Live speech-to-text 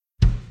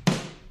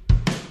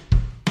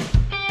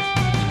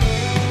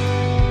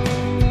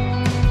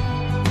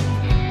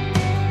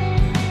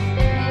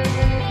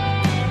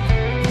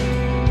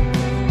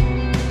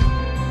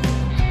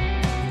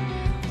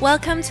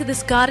Welcome to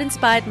this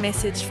God-inspired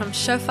message from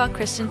Shofar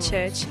Christian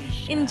Church.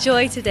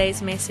 Enjoy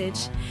today's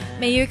message.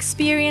 May you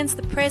experience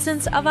the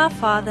presence of our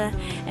Father,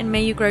 and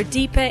may you grow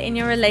deeper in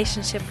your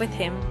relationship with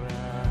Him.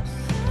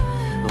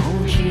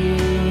 Oh,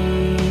 Jesus,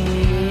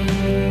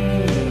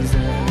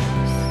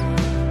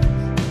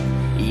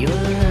 your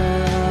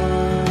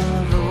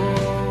love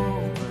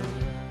over.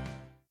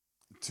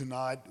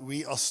 Tonight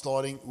we are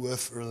starting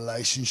with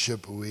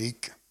Relationship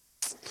Week.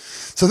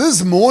 So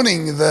this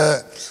morning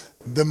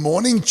the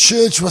morning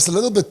church was a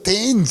little bit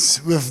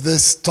tense with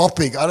this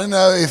topic. I don't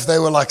know if they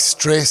were like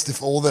stressed,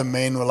 if all the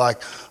men were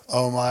like,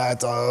 oh my, I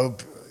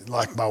hope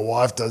like my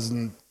wife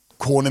doesn't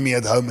corner me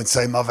at home and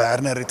say, maar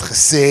Werner het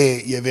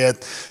gesê, jy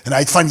weet, en hy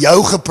het van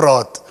jou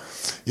gepraat.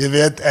 You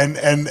weet, and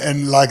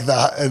like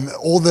that, and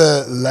all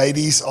the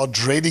ladies are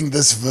dreading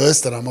this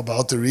verse that I'm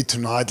about to read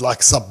tonight,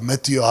 like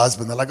submit to your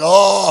husband. They're like,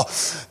 oh,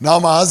 now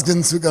my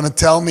husband's going to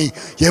tell me,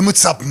 jy moet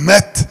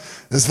submit.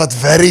 Dis wat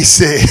Verrie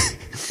sê.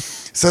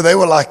 So they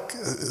were like,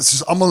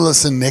 soos almal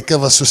se nekke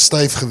was so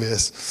styf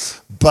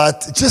geweest.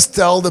 But just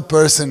tell the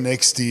person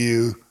next to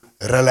you,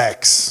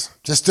 relax.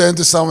 Just turn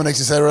to someone next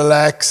to you and say,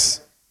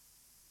 relax.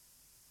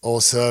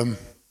 Awesome.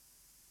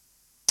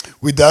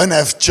 We don't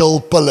have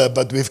chill pillar,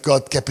 but we've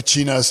got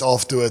cappuccinos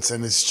afterwards,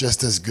 and it's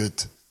just as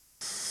good.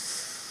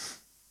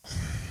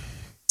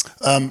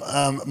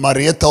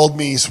 Maria told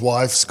me his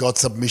wife's got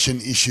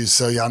submission issues,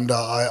 so Yanda,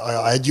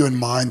 I had you in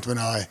mind when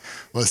I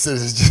was...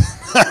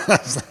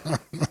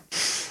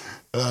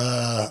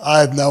 I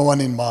had no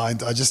one in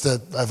mind. I just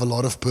have a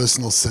lot of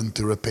personal sin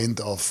to repent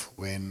of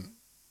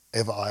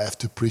whenever I have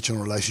to preach on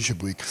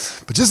Relationship Week.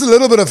 But just a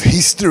little bit of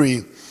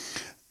history.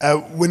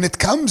 When it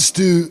comes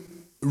to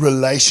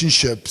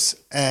relationships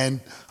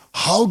and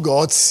how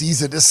God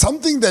sees it is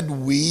something that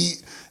we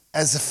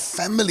as a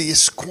family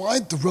is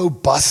quite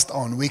robust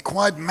on. We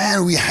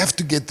have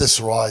to get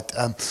this right.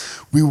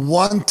 We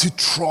want to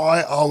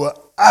try our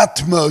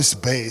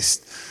utmost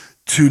best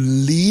to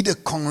lead a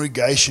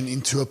congregation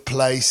into a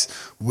place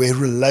where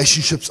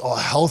relationships are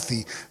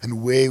healthy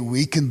and where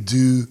we can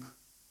do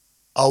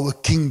our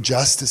King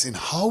justice in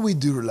how we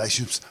do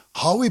relationships,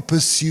 how we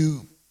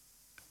pursue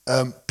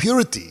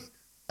purity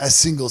as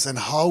singles, and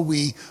how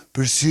we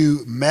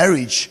pursue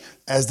marriage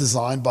as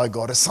designed by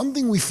God. It's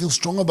something we feel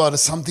strong about.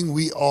 It's something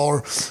we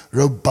are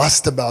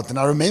robust about. And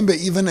I remember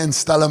even in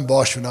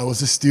Stellenbosch when I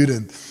was a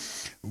student,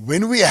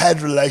 when we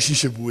had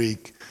Relationship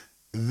Week,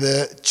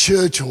 the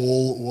church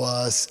hall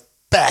was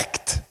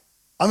packed.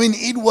 I mean,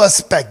 it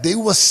was packed. There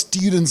were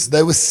students,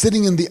 they were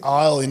sitting in the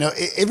aisle,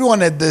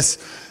 everyone had this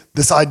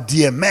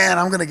idea, man,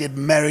 I'm going to get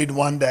married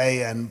one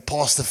day, and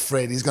Pastor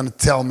Fred, he's going to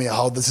tell me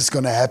how this is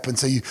going to happen.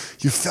 So you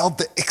felt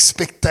the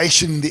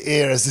expectation in the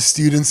air as the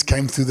students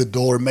came through the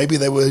door. Maybe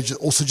they were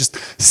also just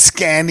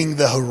scanning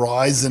the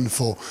horizon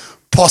for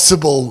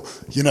possible,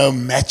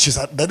 matches.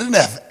 They didn't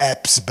have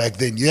apps back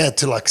then. You had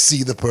to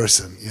see the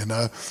person,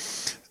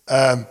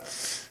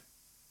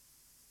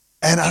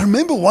 And I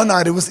remember one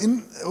night, it was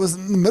in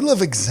the middle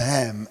of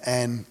exam,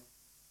 and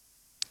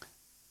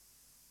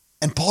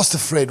Pastor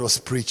Fred was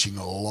preaching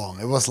along.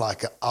 It was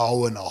like an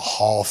hour and a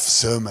half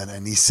sermon,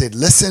 and he said,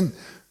 listen,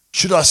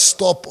 should I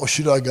stop or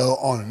should I go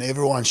on? And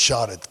everyone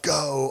shouted,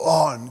 go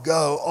on,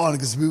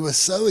 because we were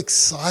so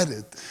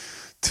excited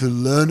to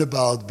learn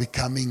about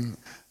becoming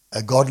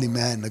a godly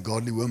man, a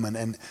godly woman.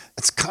 And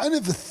it's kind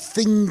of a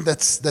thing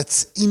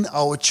that's in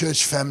our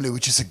church family,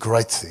 which is a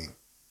great thing.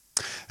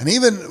 And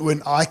even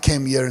when I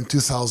came here in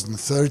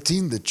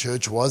 2013, the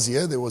church was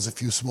here. There was a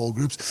few small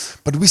groups.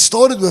 But we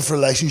started with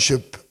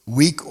Relationship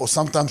Week, or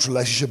sometimes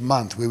Relationship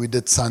Month, where we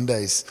did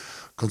Sundays,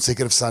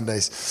 consecutive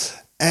Sundays.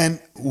 And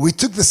we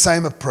took the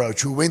same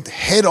approach. We went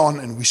head on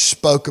and we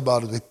spoke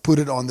about it. We put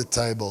it on the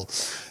table.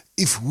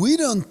 If we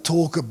don't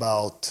talk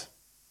about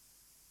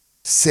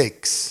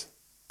sex,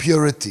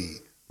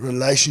 purity,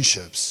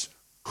 relationships,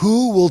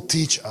 who will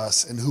teach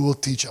us and who will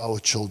teach our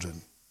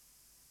children?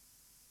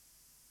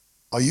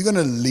 Are you going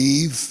to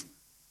leave?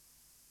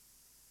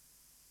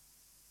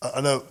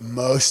 I know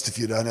most of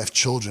you don't have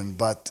children,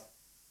 but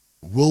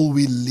will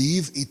we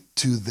leave it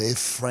to their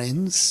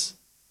friends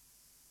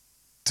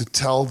to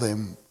tell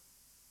them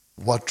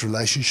what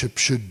relationship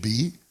should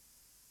be,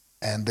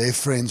 and their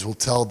friends will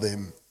tell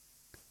them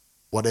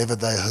whatever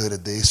they heard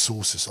at their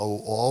sources?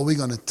 Or are we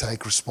going to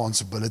take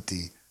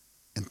responsibility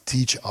and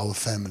teach our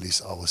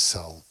families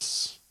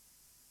ourselves?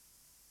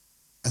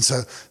 And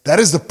so that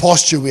is the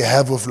posture we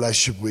have with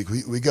Relationship Week.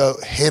 We go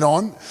head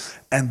on,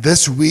 and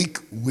this week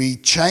we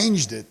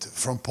changed it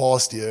from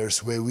past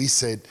years where we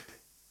said,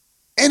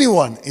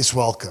 anyone is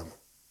welcome.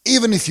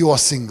 Even if you are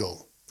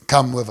single,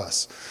 come with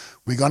us.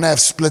 We're going to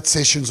have split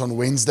sessions on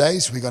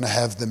Wednesdays. We're going to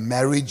have the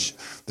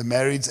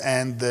marrieds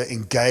and the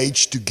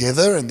engaged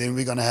together, and then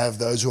we're going to have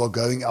those who are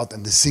going out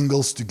and the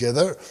singles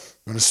together.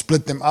 We're going to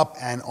split them up,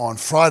 and on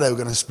Friday we're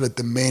going to split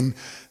the men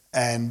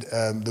and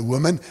the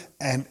women,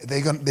 and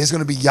there's going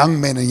to be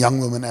young men and young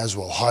women as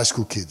well, high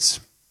school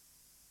kids,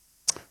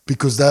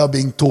 because they are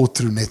being taught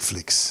through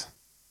Netflix.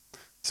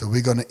 So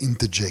we're going to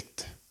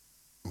interject.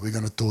 We're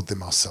going to taught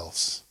them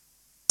ourselves.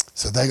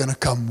 So they're going to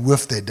come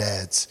with their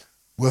dads,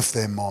 with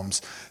their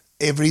moms.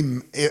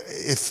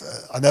 If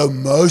I know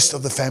most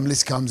of the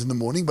families comes in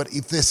the morning, but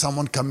if there's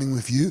someone coming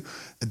with you,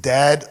 the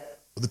dad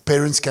or the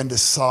parents can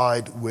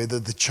decide whether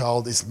the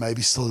child is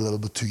maybe still a little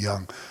bit too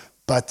young.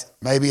 But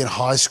maybe in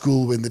high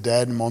school, when the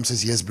dad and mom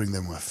says yes, bring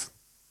them with.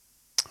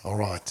 All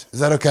right. Is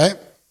that okay?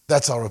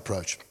 That's our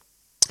approach.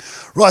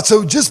 Right,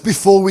 so just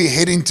before we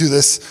head into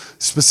this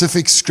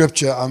specific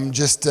scripture, I'm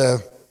just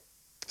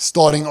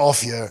starting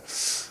off here.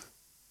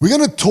 We're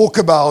going to talk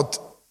about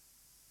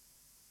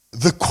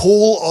the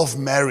call of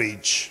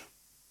marriage.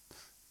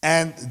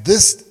 And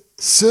this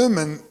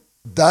sermon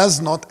does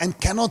not and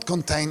cannot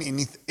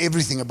contain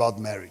everything about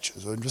marriage.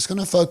 So I'm just going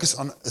to focus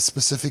on a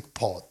specific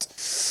part.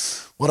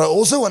 What I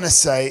also want to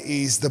say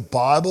is the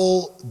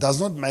Bible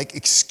does not make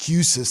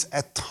excuses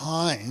at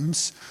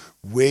times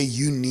where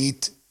you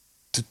need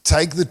to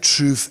take the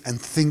truth and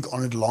think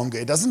on it longer.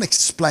 It doesn't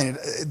explain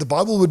it. The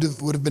Bible would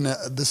have been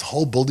this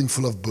whole building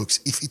full of books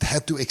if it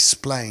had to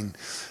explain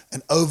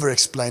and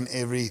over-explain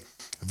every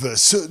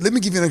verse. So let me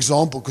give you an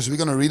example because we're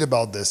going to read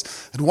about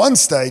this. At one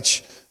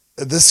stage,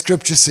 this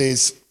scripture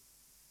says,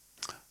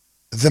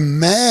 the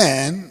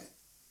man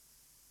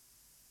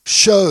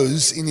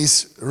shows in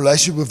his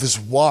relationship with his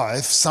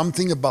wife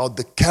something about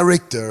the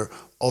character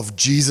of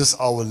Jesus,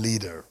 our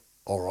leader.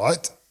 All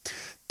right?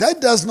 That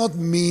does not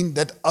mean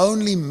that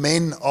only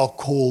men are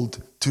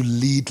called to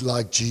lead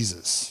like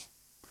Jesus.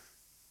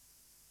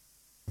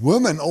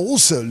 Women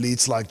also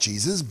leads like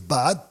Jesus,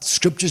 but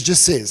scripture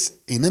just says,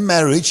 in a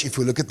marriage, if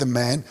we look at the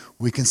man,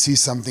 we can see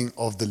something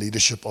of the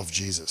leadership of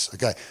Jesus.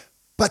 Okay?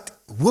 But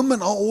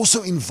women are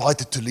also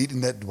invited to lead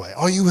in that way.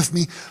 Are you with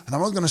me? And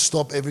I'm not going to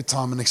stop every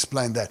time and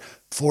explain that.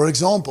 For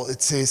example,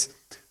 it says,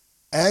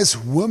 as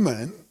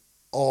women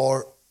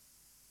are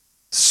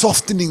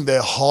softening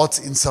their hearts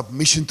in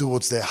submission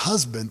towards their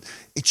husband,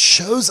 it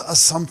shows us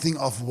something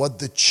of what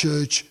the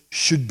church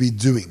should be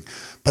doing.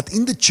 But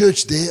in the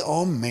church, there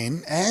are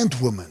men and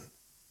women.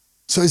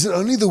 So is it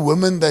only the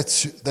women that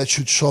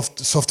should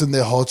soften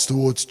their hearts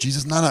towards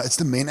Jesus? No, it's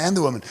the men and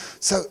the women.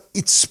 So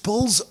it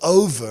spills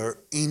over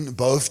in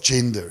both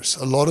genders,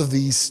 a lot of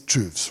these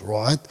truths,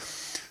 right?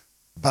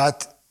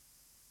 But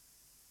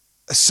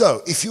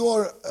so if you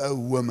are a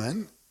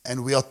woman,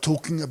 and we are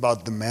talking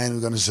about the man, we're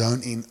going to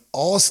zone in,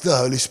 ask the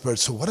Holy Spirit,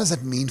 so what does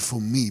that mean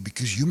for me?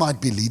 Because you might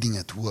be leading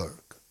at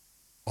work.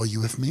 Are you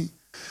with me?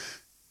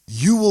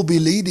 You will be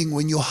leading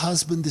when your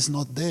husband is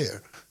not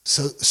there.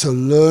 So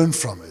learn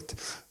from it.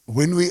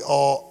 When we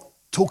are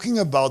talking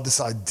about this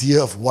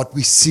idea of what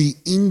we see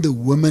in the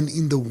woman,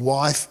 in the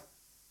wife,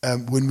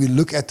 when we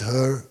look at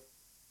her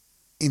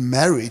in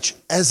marriage,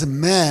 as a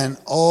man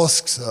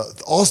ask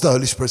the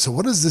Holy Spirit, so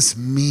what does this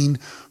mean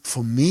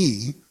for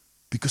me?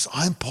 Because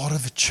I'm part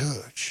of a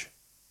church.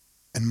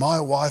 And my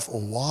wife or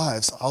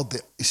wives out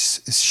there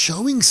is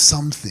showing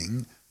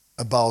something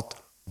about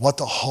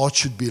what a heart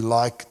should be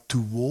like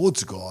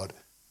towards God.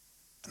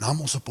 And I'm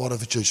also part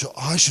of a church. So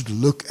I should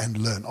look and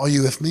learn. Are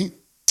you with me?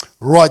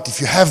 Right, if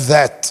you have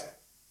that,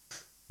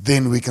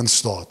 then we can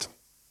start.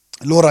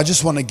 Lord, I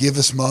just want to give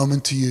this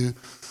moment to you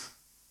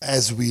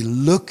as we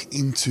look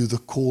into the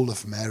call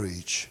of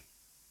marriage.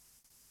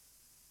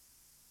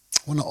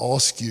 I want to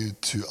ask you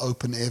to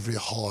open every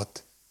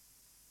heart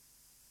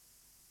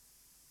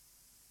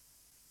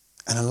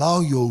and allow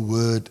your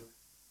word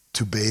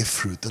to bear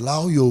fruit.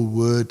 Allow your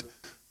word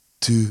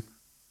to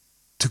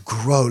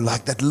grow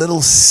like that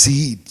little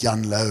seed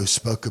Jan Louw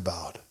spoke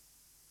about.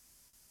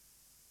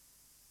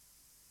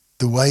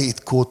 The way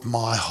it caught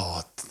my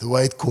heart, the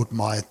way it caught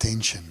my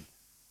attention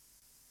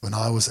when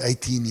I was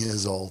 18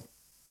 years old.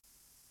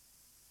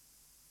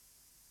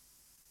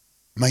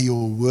 May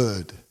your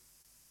word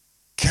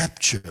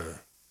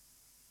capture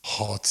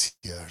hearts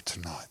here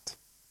tonight.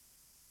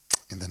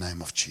 In the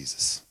name of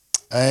Jesus.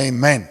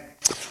 Amen.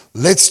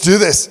 Let's do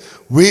this.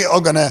 We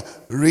are going to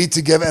read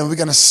together and we're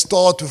going to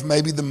start with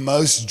maybe the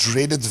most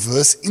dreaded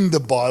verse in the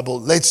Bible.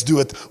 Let's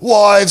do it.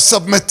 Wives,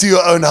 submit to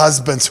your own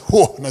husbands.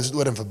 Oh, nou is het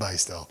oor en verby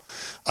stel.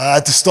 I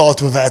had to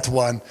start with that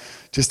one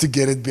just to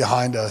get it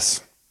behind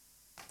us.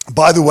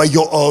 By the way,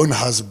 your own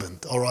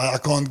husband. All right, I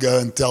can't go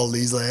and tell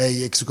Lisa,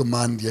 hey, ek soek 'n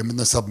man, jy moet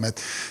nou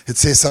submit. It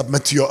says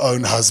submit to your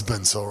own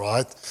husbands, all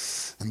right?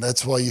 And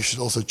that's why you should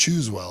also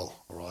choose well,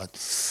 all right?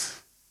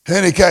 In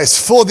any case,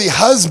 for the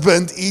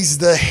husband is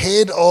the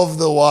head of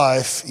the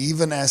wife,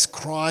 even as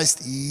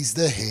Christ is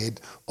the head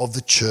of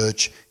the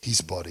church, his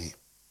body,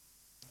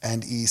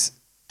 and is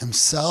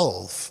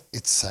himself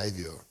its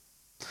Savior.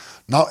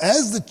 Now,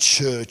 as the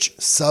church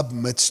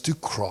submits to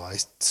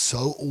Christ,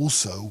 so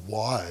also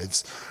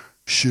wives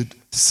should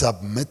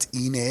submit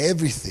in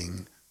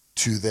everything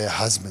to their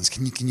husbands.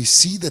 Can you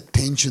see the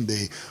tension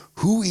there?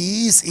 Who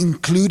is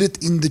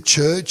included in the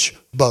church?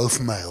 Both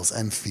males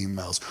and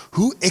females.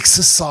 Who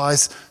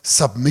exercise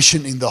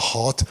submission in the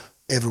heart?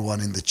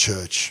 Everyone in the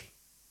church.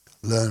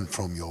 Learn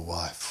from your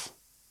wife.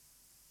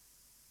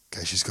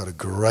 Okay, she's got a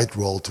great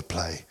role to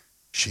play.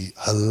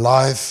 Her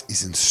life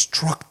is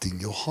instructing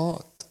your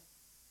heart.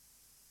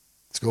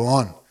 Let's go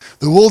on.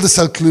 The world is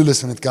so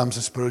clueless when it comes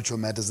to spiritual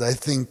matters. They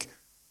think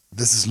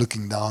this is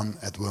looking down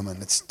at women.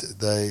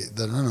 They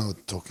don't know what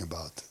they're talking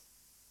about.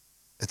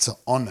 It's an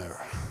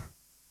honor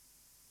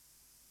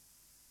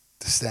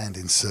to stand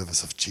in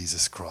service of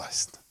Jesus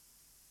Christ.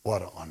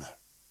 What an honor.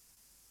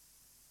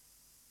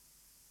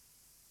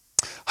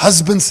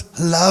 Husbands,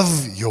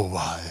 love your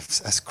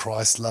wives as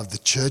Christ loved the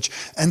church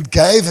and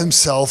gave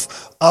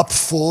himself up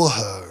for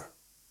her,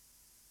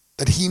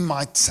 that he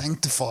might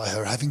sanctify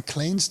her, having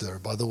cleansed her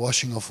by the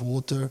washing of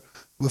water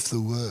with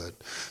the word,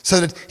 so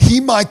that he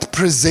might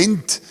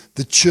present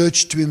the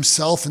church to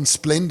himself in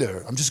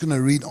splendor. I'm just going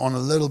to read on a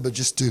little bit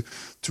just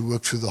to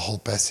work through the whole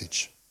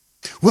passage.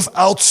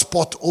 Without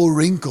spot or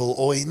wrinkle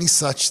or any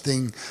such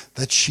thing,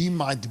 that she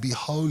might be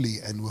holy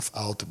and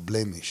without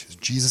blemish.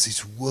 Jesus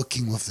is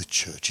working with the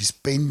church. He's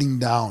bending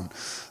down,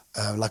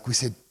 like we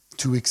said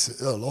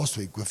last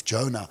week with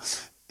Jonah.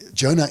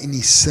 Jonah in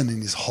his sin, in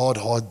his hard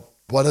heart,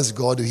 what does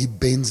God do? He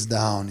bends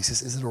down. He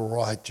says, is it all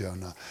right,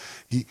 Jonah?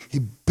 He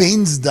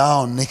bends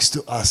down next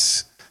to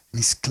us, and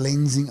he's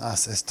cleansing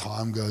us as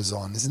time goes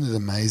on. Isn't it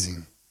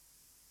amazing?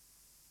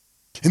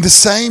 In the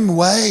same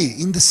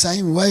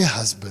way,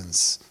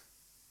 husbands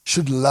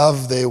should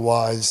love their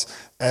wives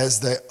as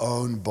their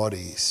own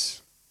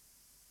bodies.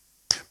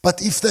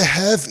 But if they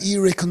have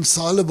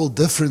irreconcilable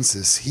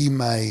differences, he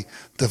may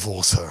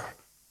divorce her.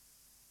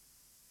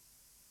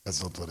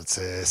 That's not what it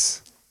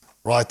says.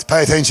 Right,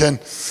 pay attention.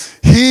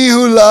 He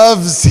who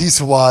loves his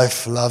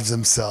wife loves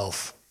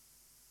himself.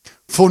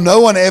 For no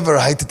one ever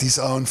hated his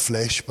own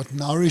flesh, but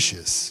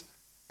nourishes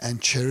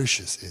and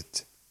cherishes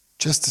it,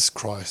 just as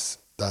Christ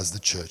does the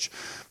church,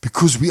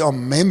 because we are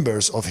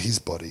members of his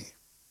body.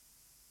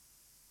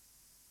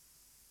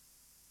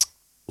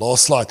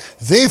 Last slide.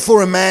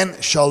 Therefore a man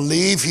shall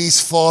leave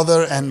his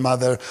father and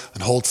mother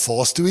and hold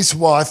fast to his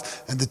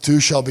wife, and the two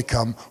shall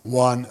become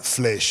one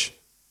flesh.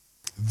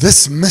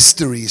 This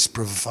mystery is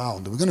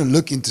profound. We're going to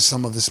look into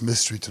some of this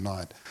mystery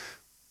tonight.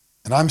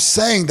 And I'm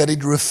saying that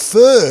it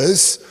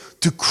refers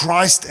to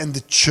Christ and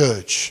the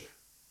church.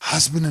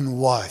 Husband and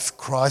wife,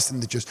 Christ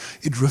and the church.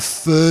 It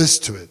refers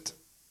to it.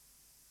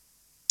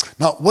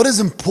 Now, what is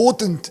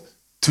important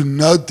to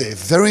note there,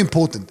 very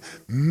important,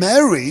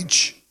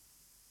 marriage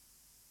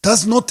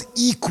does not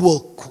equal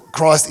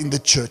Christ in the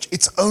church.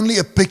 It's only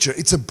a picture.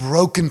 It's a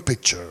broken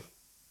picture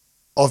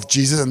of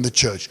Jesus and the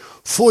church.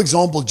 For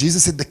example,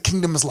 Jesus said the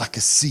kingdom is like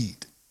a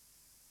seed.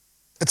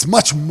 It's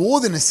much more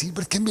than a seed,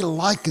 but it can be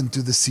likened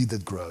to the seed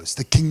that grows.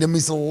 The kingdom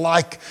is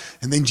like,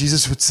 and then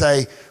Jesus would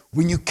say,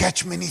 when you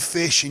catch many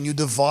fish and you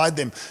divide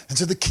them. And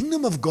so the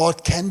kingdom of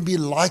God can be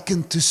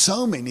likened to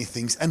so many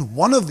things. And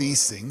one of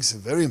these things, a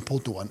very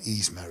important one,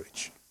 is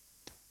marriage.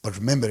 But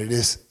remember, it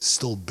is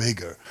still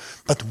bigger.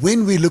 But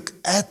when we look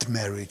at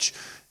marriage,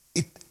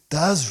 it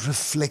does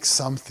reflect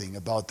something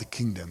about the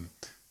kingdom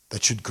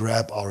that should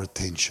grab our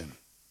attention.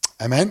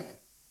 Amen?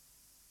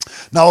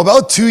 Now,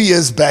 about 2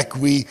 years back,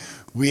 we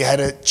had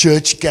a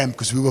church camp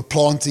because we were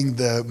planting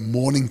the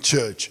morning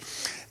church.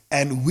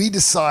 And we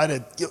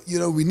decided,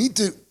 we need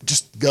to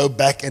just go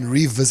back and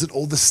revisit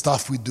all the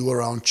stuff we do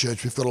around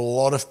church. We've got a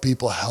lot of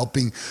people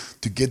helping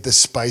to get the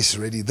space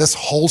ready. This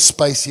whole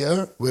space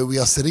here where we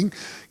are sitting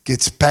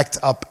gets packed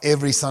up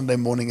every Sunday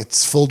morning.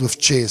 It's filled with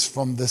chairs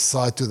from this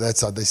side to that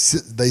side. They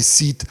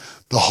seat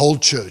the whole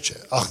church,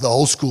 the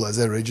whole school as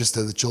they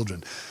register the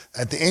children.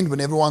 At the end,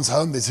 when everyone's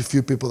home, there's a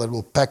few people that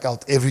will pack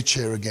out every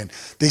chair again.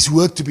 There's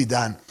work to be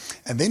done.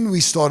 And then we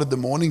started the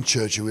morning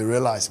church and we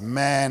realized,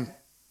 man,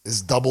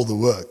 it's double the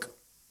work.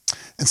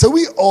 And so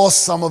we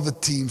asked some of the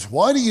teams,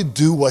 why do you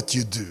do what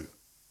you do?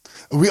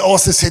 We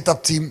asked the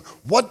setup team,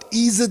 what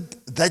is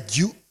it that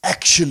you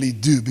actually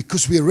do?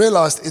 Because we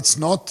realized it's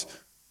not,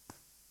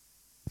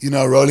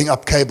 rolling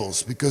up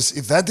cables. Because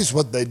if that is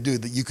what they do,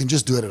 that you can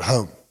just do it at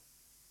home.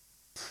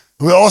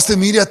 We asked the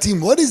media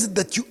team, what is it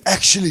that you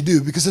actually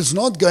do? Because it's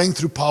not going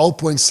through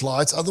PowerPoint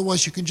slides.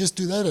 Otherwise, you can just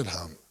do that at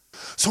home.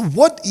 So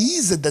what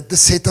is it that the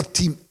setup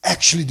team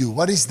actually do?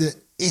 What is the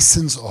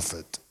essence of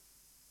it?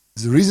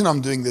 The reason I'm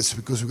doing this is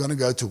because we're going to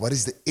go to what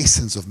is the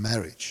essence of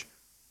marriage.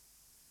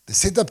 The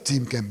setup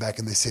team came back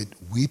and they said,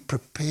 we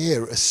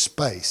prepare a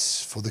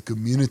space for the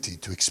community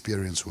to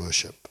experience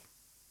worship.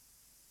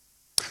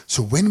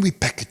 So when we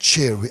pack a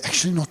chair, we're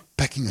actually not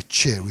packing a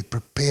chair, we're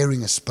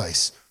preparing a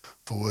space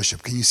for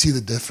worship. Can you see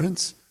the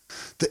difference?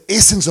 The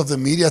essence of the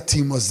media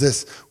team was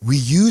this: we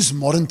use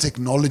modern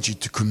technology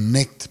to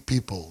connect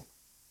people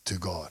to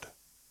God.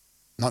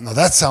 Now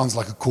that sounds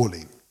like a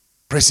calling.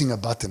 Pressing a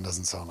button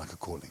doesn't sound like a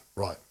calling.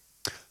 Right.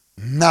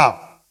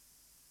 Now,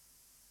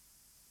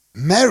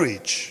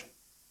 marriage,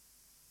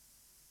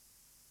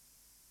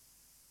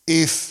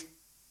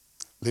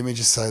 let me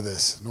just say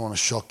this, I don't want to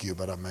shock you,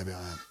 but maybe I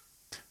am.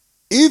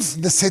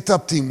 If the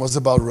setup team was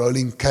about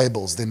rolling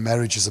cables, then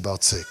marriage is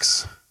about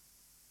sex.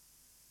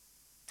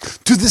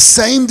 To the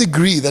same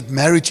degree that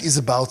marriage is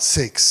about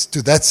sex,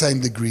 to that same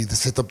degree, the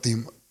setup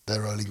team,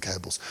 they're rolling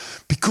cables.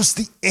 Because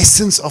the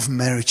essence of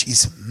marriage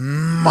is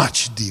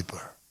much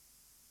deeper.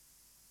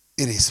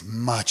 It is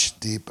much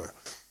deeper.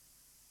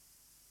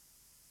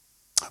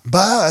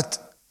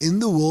 But in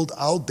the world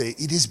out there,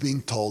 it is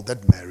being told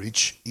that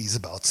marriage is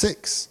about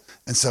sex.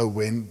 And so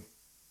when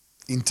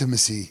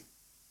intimacy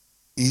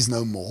is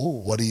no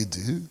more, what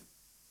do?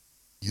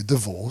 You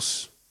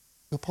divorce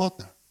your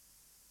partner.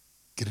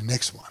 Get a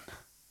next one.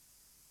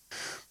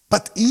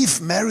 But if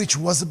marriage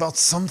was about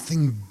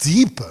something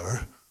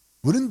deeper,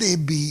 wouldn't there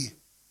be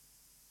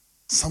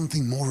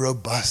something more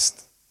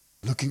robust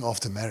looking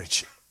after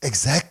marriage?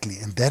 Exactly,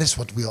 and that is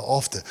what we are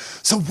after.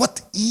 So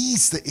what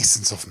is the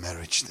essence of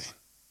marriage then?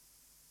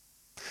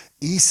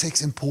 Is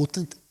sex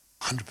important?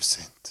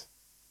 100%.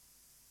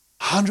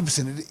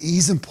 100% it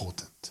is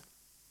important.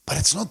 But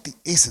it's not the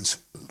essence.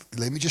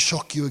 Let me just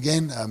shock you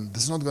again.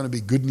 This is not going to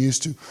be good news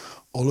to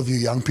all of you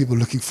young people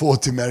looking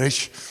forward to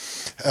marriage.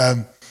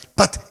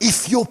 But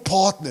if your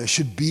partner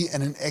should be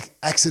in an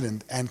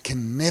accident and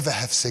can never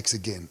have sex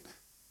again,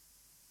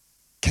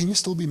 can you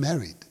still be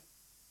married?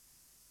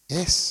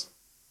 Yes.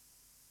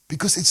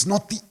 Because it's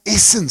not the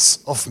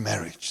essence of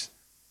marriage.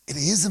 It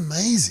is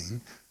amazing,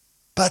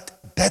 but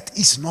that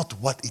is not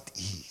what it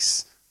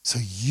is. So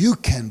you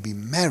can be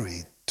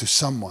married to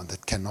someone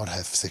that cannot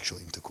have sexual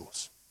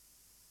intercourse.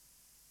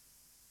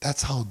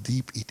 That's how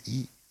deep it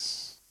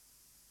is.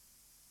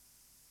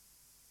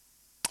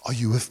 Are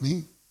you with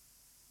me?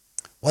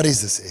 What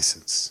is this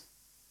essence?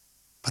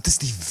 Wat is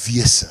die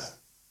wese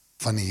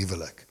van die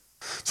huwelik?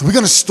 So we're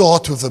going to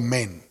start with the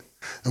men.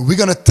 And we're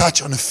going to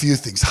touch on a few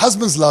things.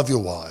 Husbands, love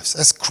your wives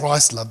as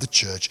Christ loved the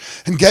church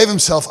and gave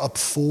himself up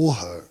for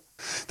her,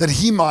 that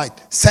he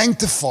might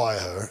sanctify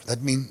her,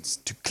 that means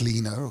to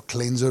clean her or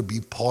cleanse her, be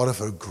part of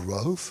her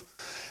growth,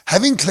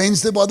 having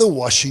cleansed her by the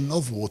washing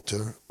of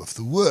water with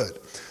the word,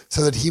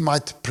 so that he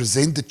might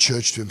present the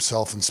church to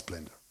himself in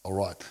splendor. All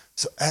right.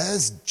 So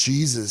as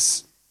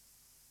Jesus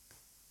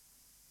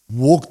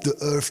walked the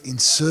earth in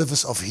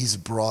service of his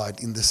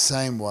bride, in the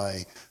same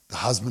way, the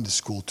husband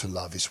is called to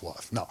love his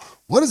wife. Now,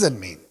 what does that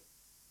mean?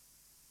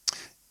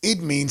 It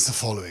means the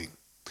following.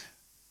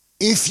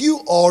 If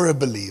you are a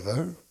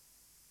believer,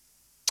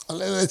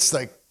 let's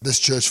take this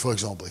church for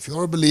example. If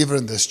you're a believer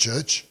in this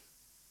church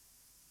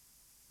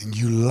and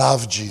you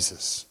love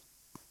Jesus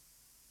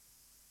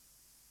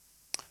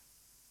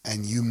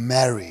and you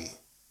marry,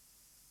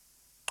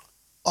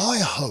 I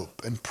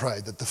hope and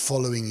pray that the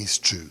following is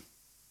true.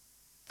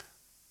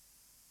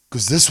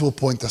 Because this will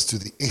point us to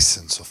the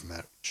essence of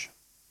marriage.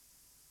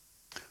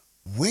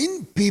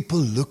 When people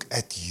look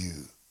at you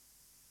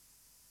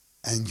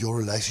and your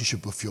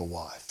relationship with your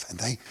wife, and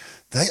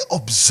they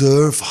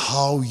observe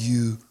how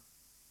you,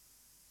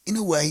 in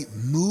a way,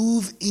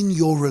 move in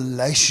your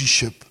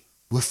relationship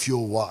with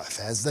your wife,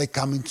 as they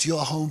come into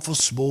your home for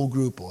small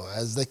group or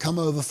as they come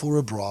over for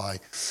a braai,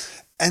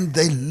 and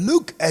they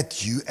look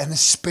at you and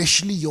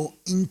especially your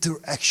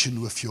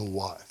interaction with your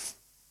wife,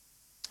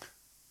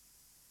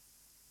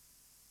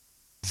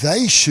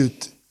 they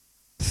should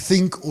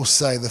think or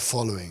say the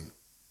following.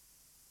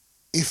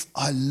 If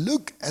I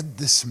look at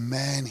this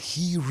man,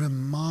 he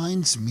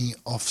reminds me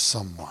of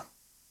someone.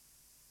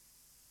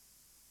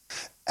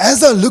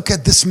 As I look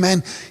at this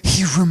man,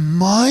 he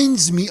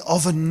reminds me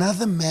of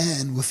another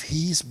man with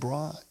his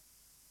bride.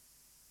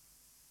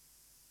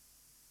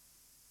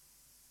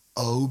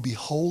 Oh,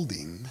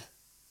 beholding,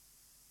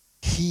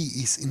 he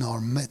is in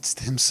our midst,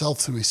 himself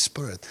through his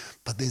Spirit.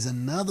 But there's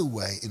another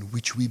way in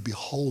which we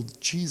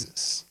behold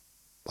Jesus,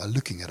 by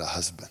looking at a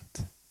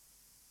husband,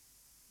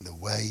 the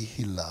way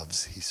he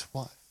loves his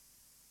wife.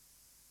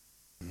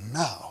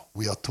 Now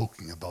we are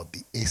talking about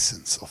the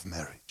essence of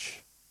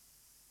marriage.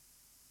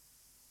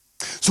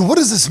 So what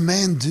does this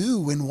man do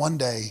when one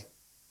day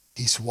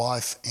his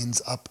wife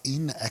ends up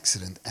in an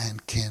accident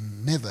and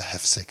can never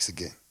have sex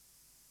again?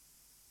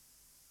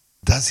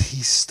 Does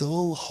he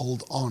still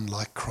hold on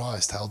like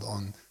Christ held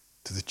on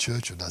to the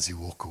church, or does he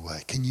walk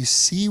away? Can you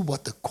see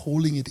what the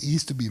calling it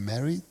is to be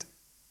married?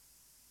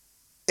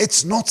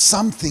 It's not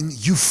something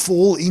you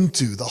fall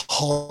into, the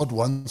hard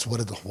ones, what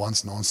it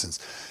wants nonsense.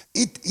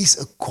 It is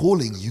a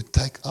calling you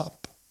take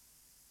up.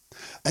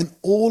 And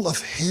all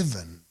of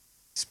heaven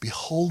is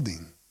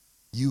beholding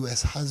you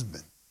as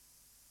husband,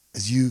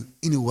 as you,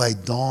 in a way,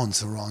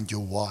 dance around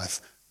your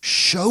wife,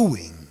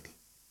 showing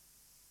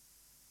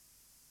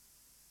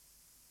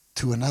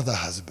to another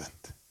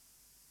husband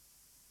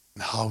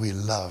how he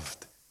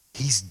loved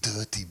his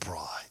dirty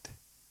bride,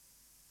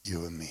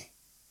 you and me.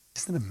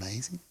 Isn't it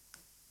amazing?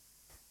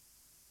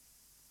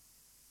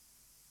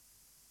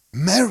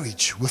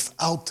 Marriage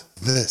without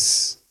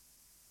this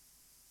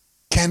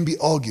can be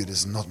argued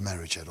is not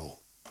marriage at all.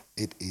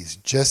 It is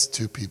just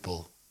two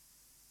people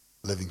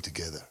living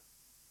together.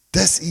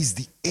 This is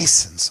the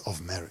essence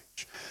of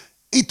marriage.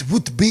 It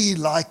would be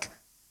like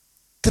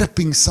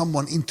tripping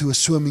someone into a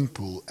swimming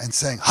pool and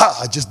saying, "Ha,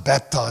 I just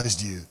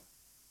baptized you."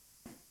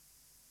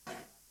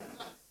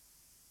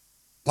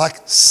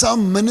 Like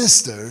some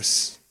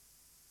ministers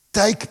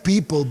take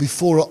people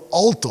before an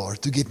altar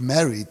to get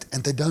married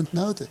and they don't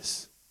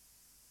notice.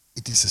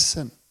 It is a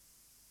sin.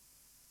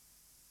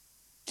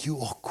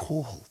 You are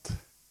called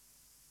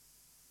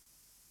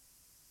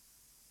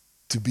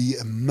to be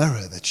a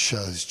mirror that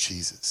shows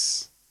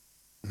Jesus.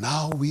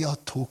 Now we are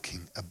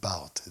talking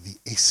about the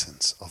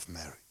essence of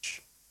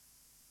marriage.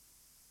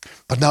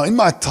 But now in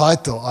my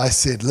title, I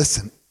said,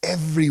 listen,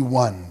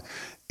 everyone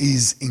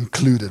is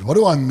included. What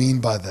do I mean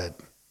by that?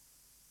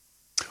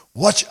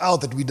 Watch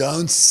out that we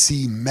don't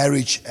see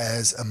marriage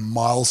as a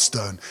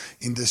milestone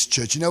in this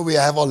church. You know, we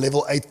have our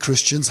level 8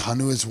 Christians.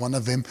 Hanu is one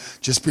of them.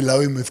 Just below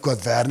him, we've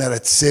got Werner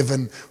at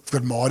 7. We've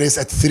got Marius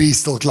at 3,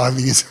 still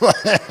climbing his way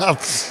up.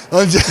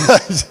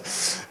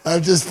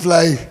 I'm just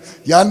playing.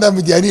 Janda,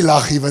 moet jy nie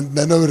lag nie, want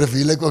nou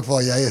reveal ek ook waar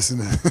jy is.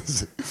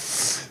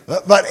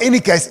 But in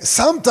any case,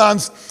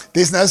 sometimes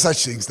there's no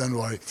such things, don't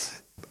worry.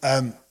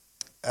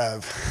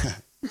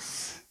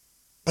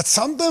 But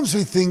sometimes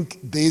we think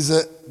there's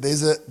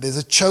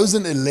a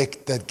chosen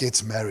elect that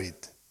gets married.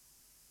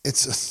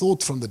 It's a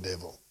thought from the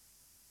devil.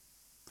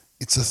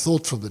 It's a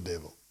thought from the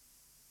devil.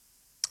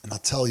 And I'll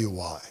tell you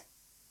why.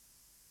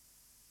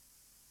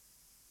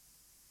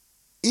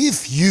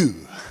 If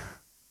you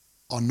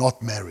are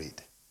not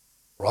married,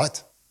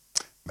 right?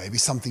 Maybe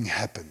something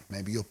happened.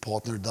 Maybe your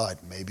partner died.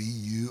 Maybe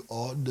you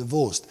are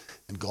divorced.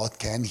 And God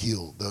can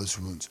heal those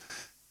wounds.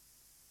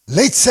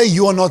 Let's say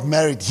you are not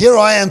married. Here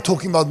I am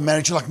talking about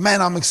marriage. You're like,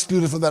 man, I'm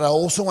excluded from that. I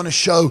also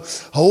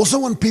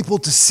want people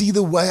to see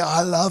the way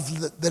I love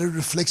that it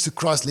reflects to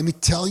Christ. Let me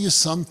tell you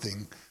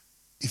something.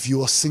 If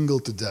you are single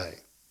today,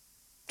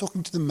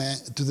 talking to the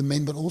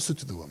men, but also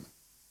to the women.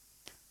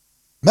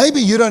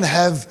 Maybe you don't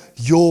have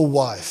your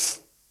wife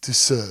to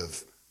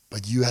serve,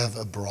 but you have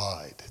a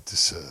bride to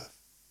serve.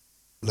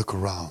 Look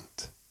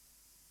around.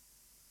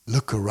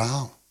 Look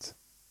around.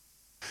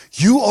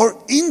 You are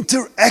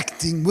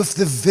interacting with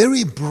the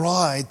very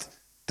bride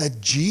that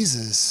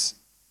Jesus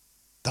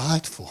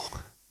died for.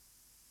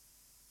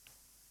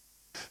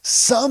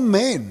 Some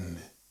men,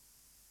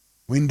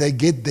 when they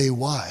get their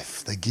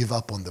wife, they give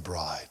up on the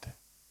bride.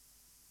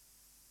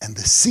 And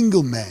the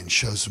single man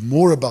shows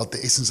more about the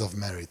essence of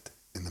marriage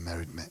than the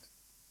married man.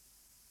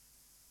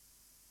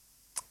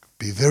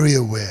 Be very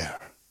aware.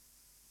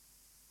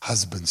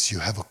 Husbands, you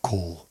have a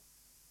call.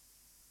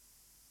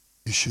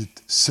 You should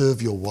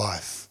serve your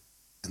wife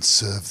and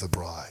serve the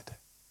bride.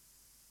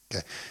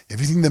 Okay.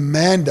 Everything the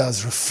man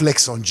does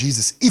reflects on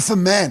Jesus. If a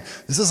man,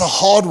 this is a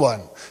hard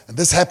one, and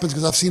this happens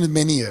because I've seen it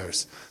many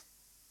years.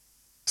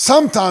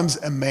 Sometimes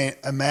a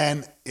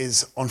man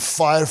is on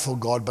fire for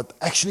God, but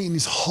actually in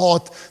his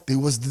heart there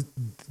was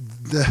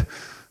the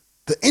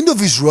end of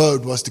his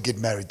road was to get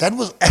married. That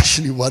was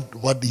actually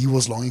what he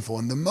was longing for.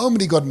 And the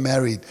moment he got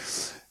married,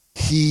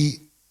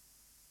 he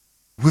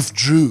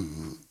withdrew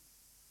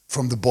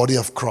from the body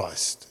of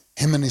Christ.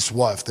 Him and his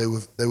wife, they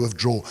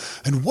withdraw.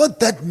 And what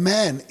that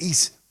man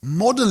is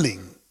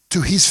modeling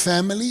to his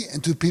family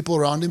and to people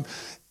around him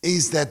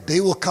is that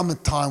there will come a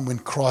time when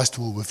Christ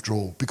will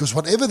withdraw. Because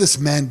whatever this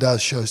man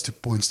does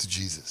points to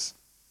Jesus.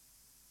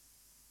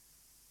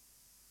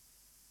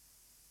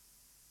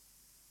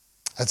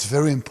 That's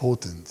very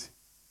important.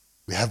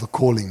 We have a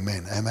calling,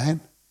 men. Amen?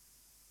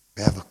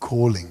 We have a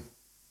calling.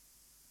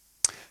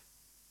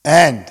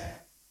 And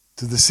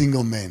to the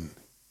single men,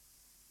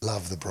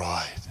 love the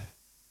bride.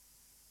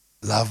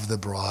 Love the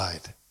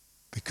bride.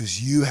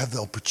 Because you have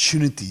the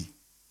opportunity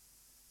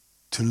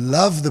to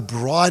love the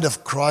bride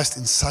of Christ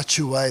in such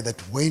a way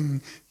that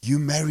when you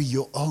marry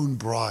your own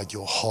bride,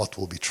 your heart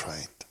will be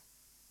trained.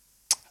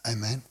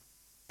 Amen.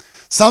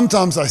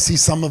 Sometimes I see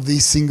some of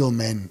these single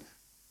men,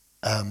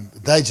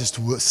 they just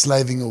were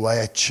slaving away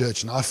at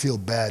church, and I feel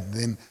bad.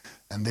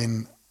 And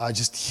then I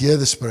just hear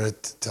the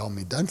Spirit tell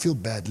me, don't feel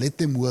bad, let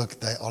them work,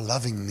 they are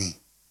loving me.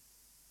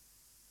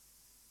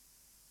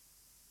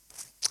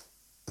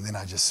 And then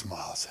I just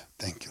smile and say,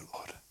 thank you,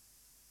 Lord.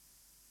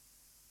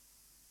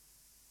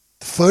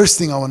 The first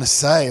thing I want to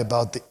say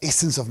about the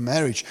essence of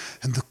marriage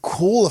and the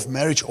call of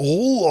marriage,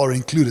 all are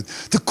included.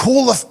 The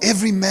call of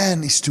every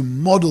man is to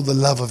model the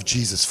love of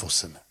Jesus for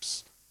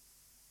sinners.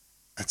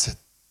 That's it.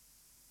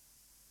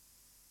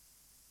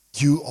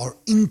 You are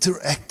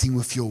interacting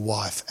with your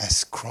wife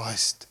as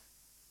Christ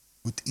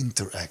would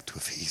interact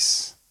with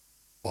his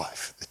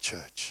wife, the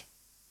church.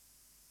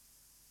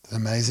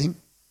 Isn't that amazing?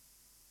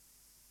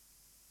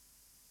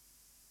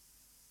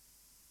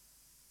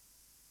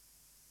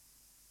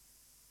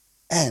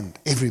 And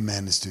every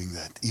man is doing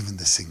that, even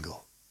the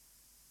single.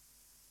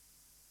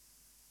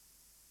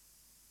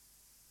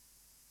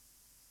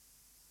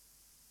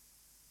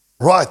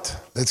 Right,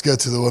 let's go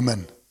to the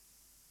women.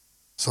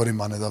 Sorry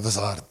man, that was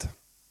hard.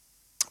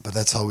 But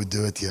that's how we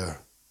do it here.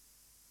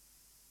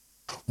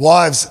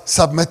 Wives,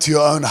 submit to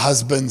your own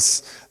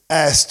husbands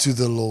as to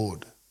the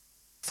Lord.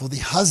 For the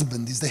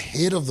husband is the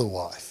head of the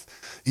wife,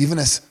 even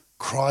as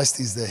Christ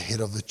is the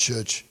head of the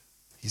church,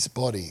 his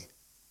body.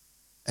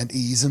 And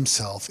he is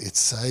himself its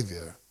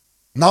Savior.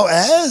 Now,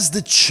 as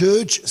the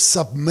church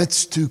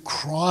submits to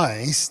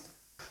Christ,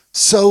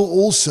 so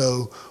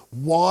also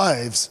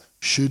wives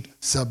should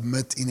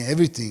submit in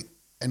everything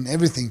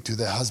to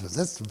their husbands.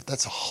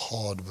 That's a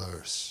hard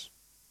verse.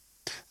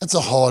 That's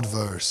a hard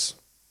verse.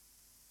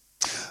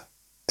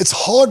 It's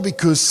hard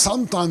because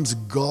sometimes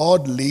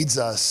God leads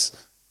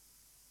us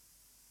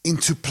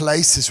into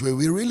places where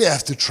we really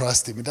have to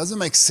trust him. It doesn't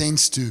make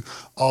sense to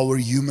our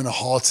human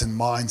hearts and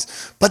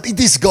minds, but it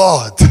is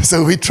God,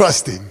 so we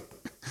trust him.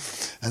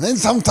 And then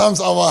sometimes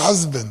our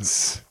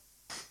husbands,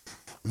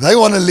 they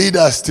want to lead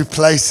us to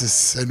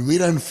places and we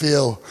don't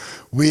feel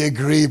we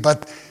agree.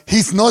 But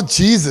he's not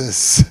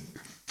Jesus.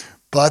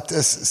 But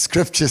as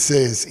scripture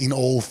says, in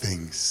all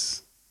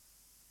things.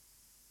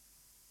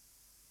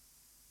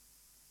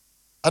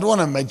 I don't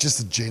want to make just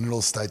a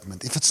general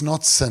statement. If it's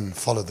not sin,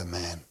 follow the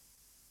man.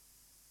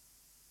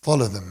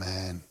 Follow the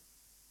man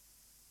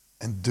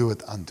and do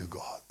it unto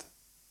God.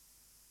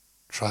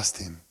 Trust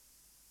him.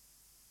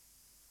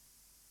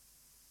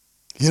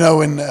 You know,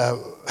 when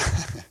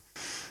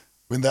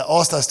when they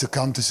asked us to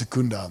come to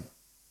Secunda,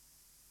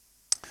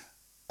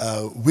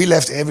 we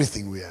left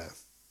everything we have.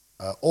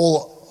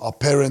 All our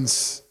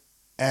parents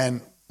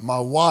and my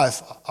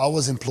wife. I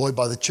was employed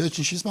by the church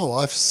and she's my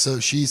wife, so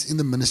she's in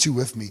the ministry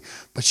with me.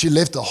 But she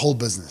left the whole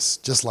business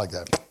just like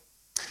that.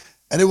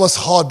 And it was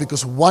hard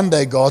because one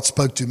day God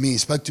spoke to me. He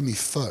spoke to me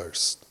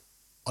first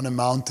on a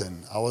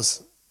mountain. I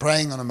was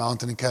praying on a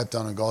mountain in Cape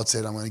Town and God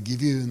said, I'm going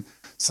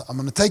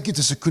to take you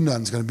to Secunda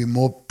and it's going to be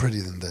more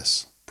pretty than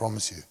this.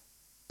 Promise you.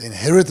 The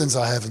inheritance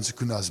I have in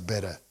Secunda is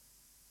better.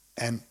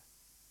 And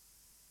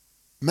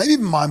maybe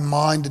my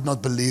mind did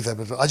not believe that,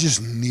 but I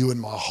just knew in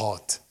my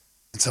heart.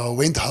 And so I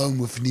went home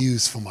with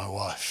news for my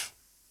wife,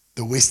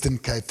 the Western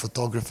Cape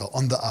photographer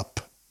on the up.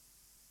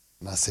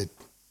 And I said,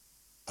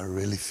 I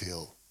really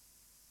feel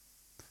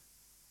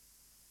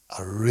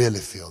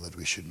that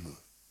we should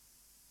move.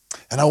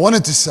 And I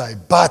wanted to say,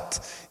 but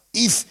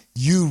if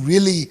you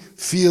really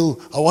feel,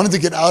 I wanted to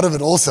get out of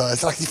it also.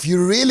 It's like, if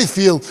you really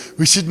feel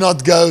we should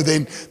not go,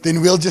 then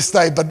we'll just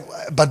stay.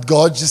 But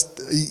God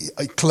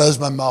I closed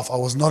my mouth. I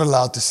was not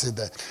allowed to say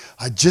that.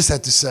 I just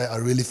had to say, I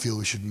really feel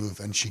we should move.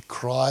 And she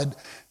cried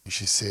and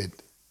she said,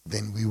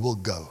 then we will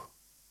go.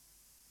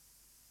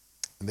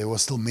 And there were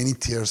still many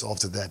tears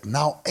after that.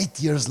 Now, 8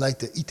 years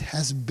later, it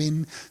has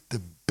been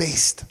the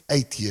best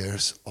 8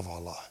 years of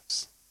our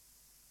lives.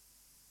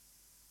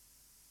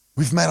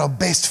 We've made our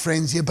best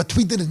friends here, but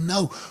we didn't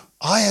know.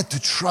 I had to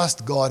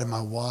trust God, and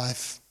my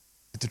wife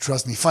had to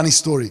trust me. Funny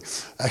story.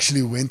 I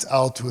actually went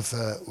out with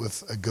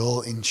a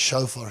girl in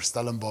Joubert,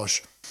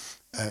 Stellenbosch,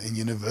 in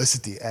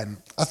university, and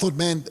I thought,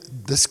 man,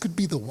 this could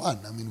be the one.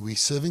 I mean, we're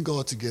serving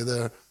God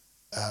together.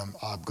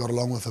 I got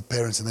along with her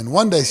parents, and then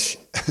one day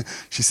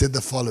she said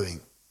the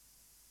following: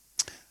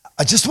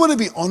 I just want to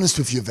be honest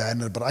with you,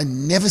 Werner, but I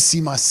never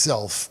see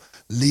myself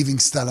leaving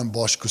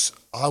Stellenbosch because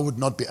I would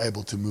not be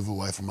able to move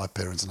away from my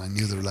parents, and I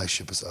knew the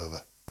relationship was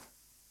over.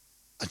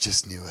 I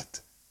just knew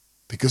it.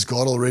 Because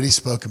God already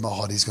spoke in my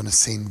heart, he's going to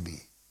send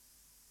me.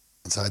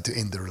 And so I had to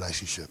end the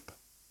relationship.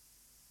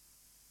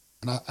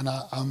 And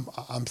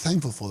I'm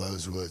thankful for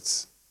those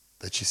words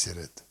that she said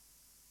it.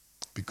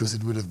 Because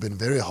it would have been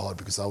very hard,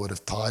 because I would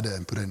have tied her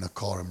and put her in a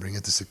car and bring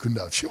her to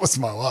Secunda if she was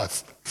my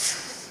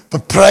wife.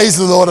 But praise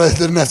the Lord, I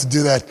didn't have to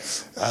do that.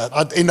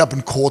 I'd end up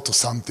in court or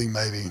something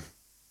maybe.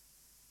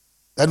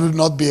 That would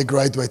not be a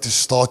great way to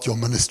start your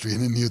ministry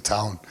in a new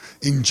town,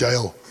 in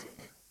jail.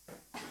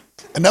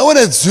 And no one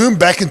had Zoom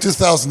back in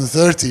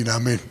 2013, I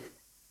mean.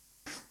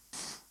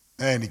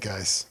 Any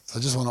case, so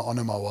I just want to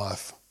honor my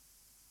wife.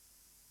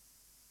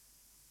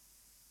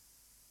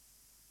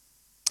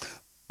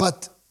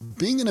 But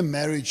being in a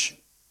marriage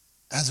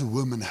as a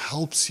woman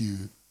helps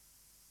you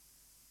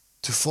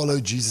to follow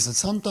Jesus. And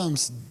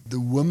sometimes the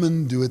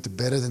women do it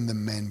better than the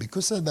men,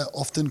 because they're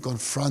often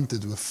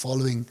confronted with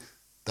following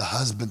the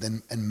husband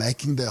and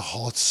making their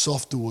hearts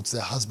soft towards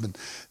their husband.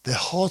 Their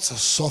hearts are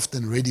soft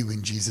and ready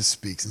when Jesus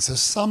speaks. And so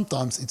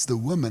sometimes it's the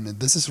women, and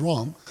this is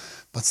wrong,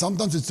 but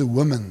sometimes it's the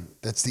women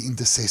that's the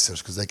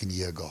intercessors, because they can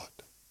hear God.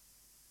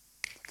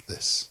 Like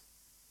this.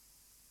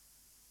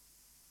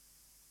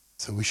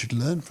 So we should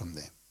learn from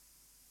them.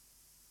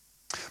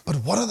 But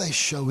what are they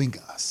showing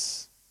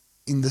us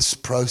in this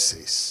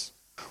process?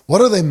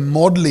 What are they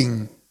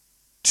modeling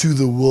to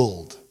the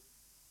world?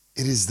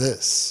 It is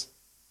this.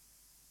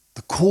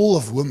 The call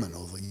of women,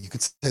 or you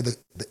could say the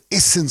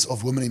essence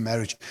of women in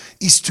marriage,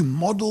 is to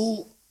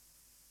model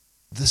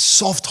the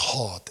soft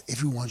heart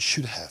everyone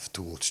should have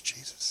towards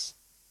Jesus.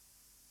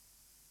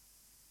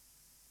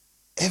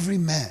 Every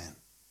man,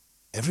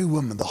 every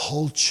woman, the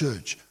whole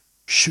church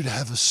should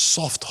have a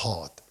soft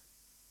heart.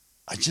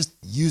 I just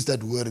use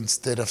that word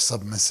instead of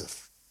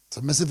submissive.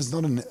 Submissive is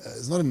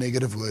not a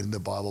negative word in the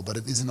Bible, but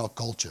it is in our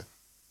culture.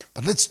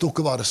 But let's talk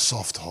about a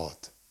soft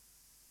heart.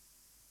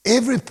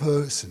 Every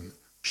person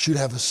should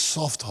have a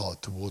soft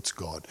heart towards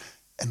God.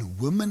 And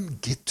women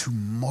get to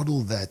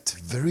model that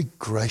very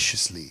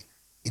graciously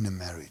in a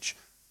marriage.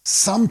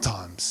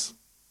 Sometimes,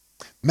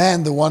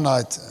 man, the one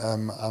night,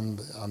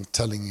 I'm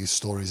telling you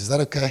stories. Is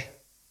that okay?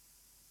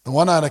 The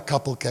one night a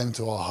couple came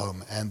to our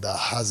home and the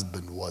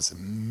husband was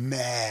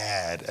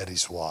mad at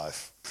his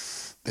wife.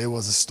 There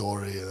was a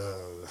story.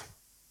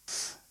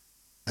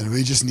 And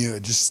we just knew,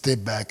 just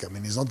step back. I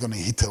mean, he's not going to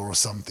hit her or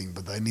something,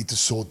 but they need to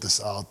sort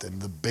this out.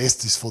 And the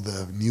best is for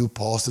the new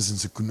pastors in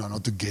Secunda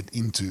not to get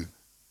into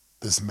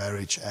this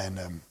marriage.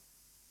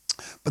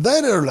 But they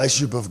had a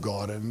relationship with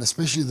God, and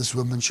especially this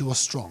woman, she was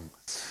strong.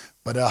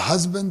 But her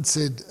husband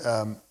said,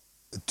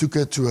 took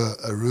her to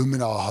a room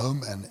in our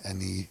home,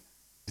 and he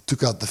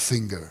took out the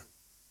finger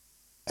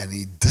and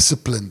he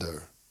disciplined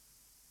her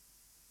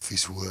with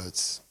his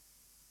words.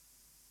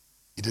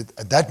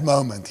 At that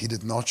moment, he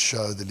did not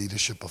show the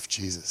leadership of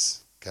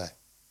Jesus. Okay.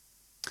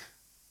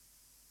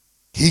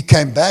 He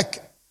came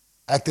back,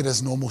 acted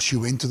as normal. She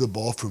went to the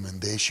bathroom, and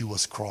there she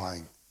was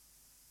crying.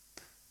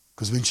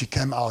 Because when she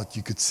came out,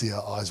 you could see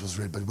her eyes was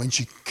red. But when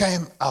she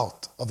came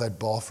out of that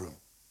bathroom,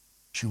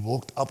 she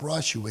walked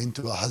upright. She went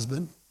to her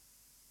husband.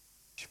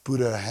 She put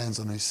her hands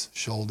on his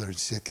shoulder and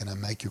said, "Can I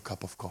make you a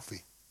cup of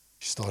coffee?"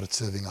 She started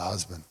serving her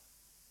husband.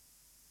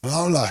 And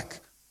I'm like,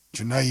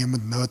 "You know, you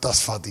moet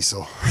notas vat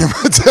hierso."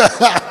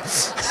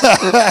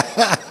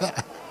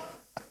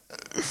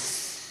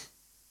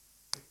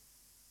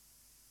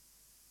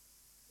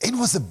 It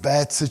was a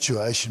bad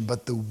situation,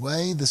 but the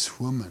way this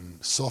woman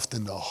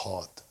softened her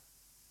heart,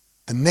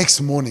 the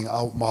next morning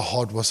my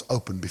heart was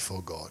open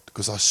before God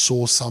because I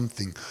saw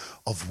something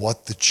of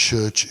what the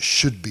church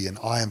should be, and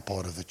I am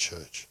part of the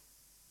church.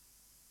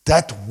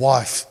 That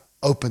wife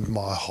opened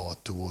my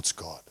heart towards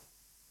God.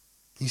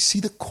 You see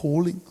the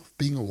calling of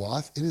being a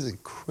wife? It is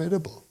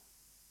incredible.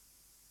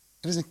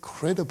 It is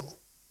incredible.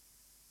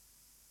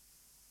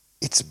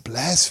 It's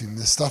blasphemy,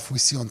 the stuff we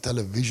see on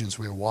televisions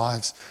where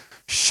wives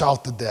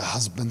shout at their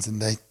husbands and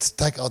they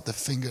take out the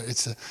finger.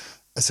 It's a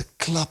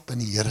klap in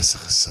die Here se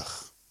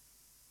gesig.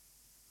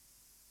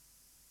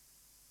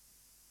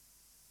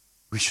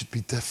 We should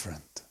be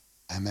different.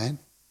 Amen?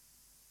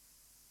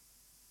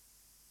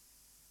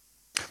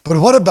 But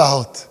what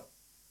about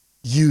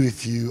you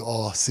if you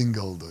are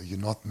single or you're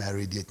not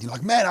married yet? You're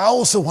like, "Man, I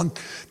also want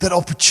that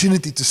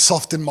opportunity to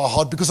soften my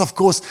heart." Because of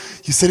course,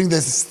 you're sitting there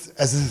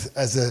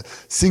as a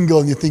single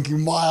and you're thinking,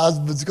 "My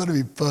husband's got to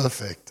be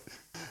perfect.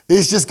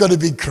 He's just got to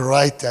be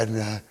great." And,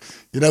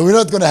 we're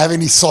not going to have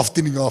any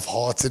softening of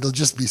hearts. It'll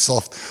just be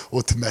soft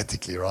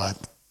automatically, right?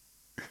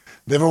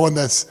 And everyone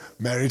that's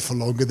married for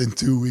longer than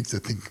 2 weeks, I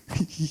think,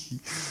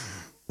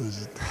 what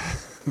is it?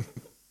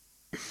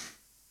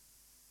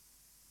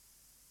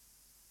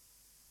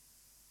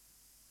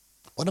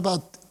 What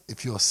about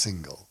if you're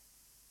single?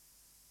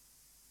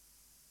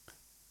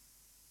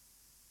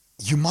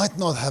 You might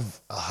not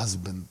have a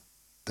husband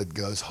that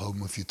goes home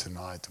with you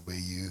tonight where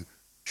you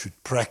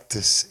should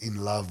practice in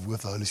love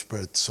with the Holy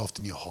Spirit,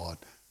 soften your heart.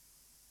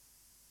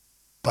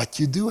 But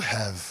you do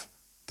have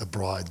the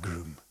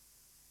bridegroom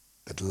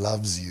that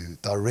loves you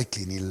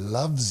directly, and he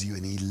loves you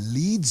and he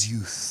leads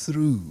you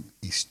through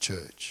his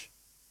church.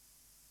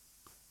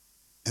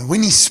 And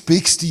when he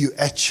speaks to you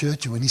at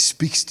church, and when he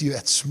speaks to you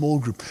at small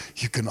group,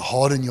 you can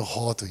harden your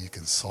heart or you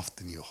can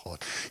soften your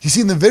heart. You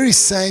see, in the very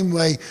same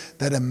way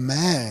that a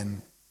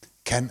man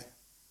can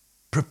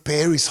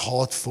prepare his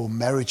heart for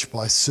marriage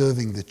by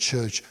serving the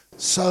church,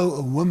 so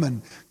a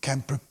woman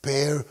can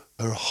prepare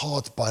her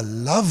heart by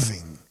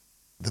loving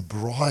the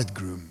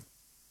bridegroom.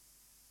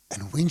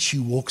 And when she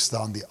walks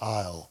down the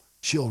aisle,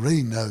 she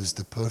already knows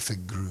the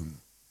perfect groom.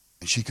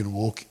 And she can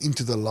walk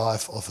into the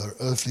life of her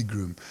earthly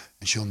groom,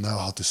 and she'll know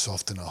how to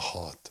soften her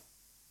heart.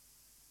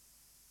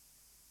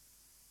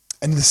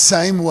 And in the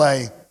same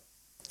way,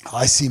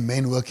 I see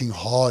men working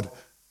hard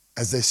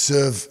as they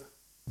serve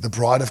the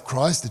bride of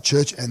Christ, the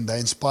church, and they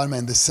inspire me.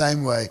 In the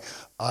same way,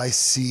 I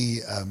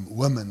see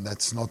women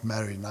that's not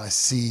married, and I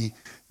see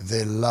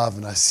their love,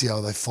 and I see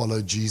how they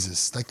follow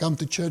Jesus. They come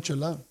to church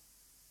alone.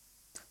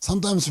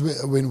 Sometimes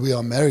when we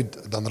are married,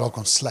 dan raak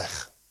ons sleg.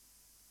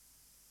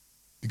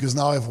 Because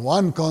now if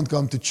one can't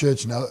come to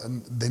church, now,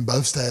 then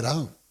both stay at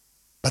home.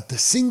 But the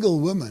single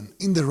woman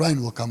in the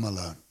rain will come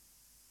alone.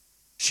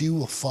 She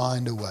will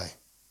find a way.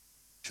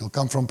 She'll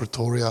come from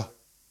Pretoria.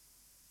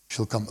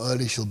 She'll come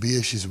early. She'll be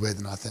here. She's wet.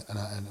 And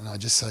I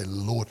just say,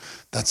 "Lord,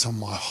 that's how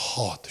my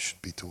heart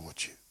should be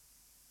towards you."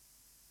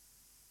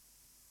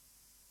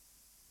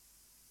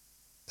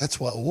 That's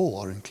why all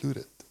are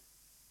included.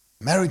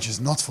 Marriage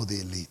is not for the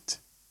elite.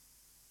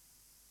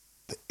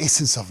 The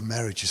essence of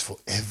marriage is for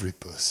every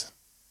person.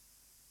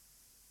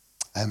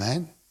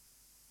 Amen?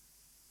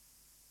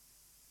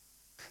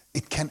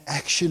 It can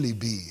actually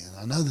be, and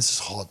I know this is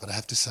hard, but I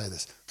have to say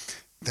this,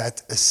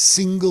 that a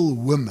single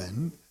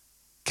woman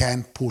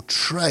can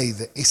portray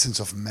the essence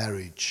of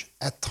marriage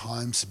at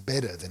times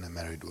better than a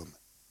married woman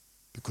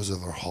because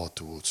of her heart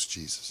towards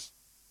Jesus.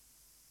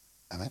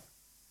 Amen?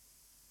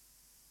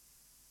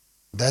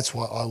 That's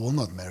why I will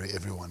not marry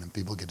everyone, and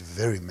people get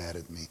very mad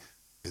at me.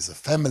 There's a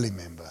family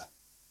member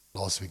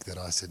last week that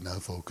I said no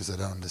for because I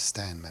don't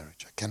understand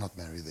marriage. I cannot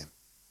marry them.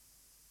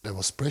 There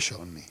was pressure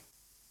on me.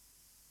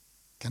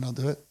 Cannot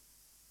do it.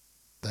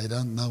 They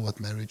don't know what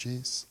marriage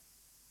is.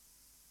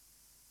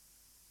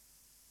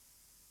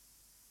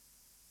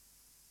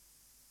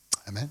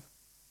 Amen.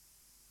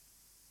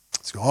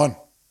 Let's go on.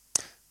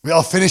 We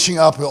are finishing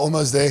up. We're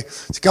almost there.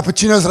 Die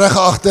cappuccino's reg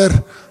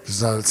agter. Dus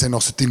nou, dit sê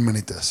nog so 10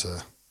 minute.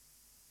 So.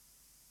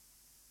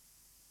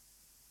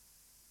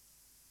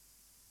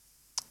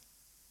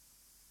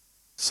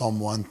 Psalm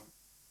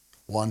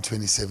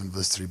 127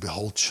 verse 3.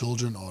 Behold,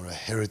 children are a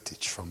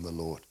heritage from the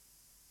Lord.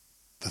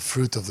 The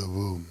fruit of the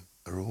womb,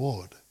 a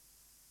reward.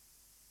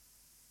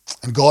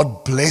 And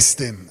God blessed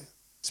them.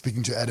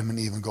 Speaking to Adam and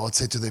Eve, and God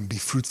said to them, "Be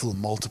fruitful,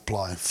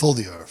 multiply, and fill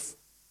the earth.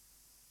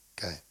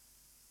 Okay.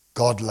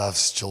 God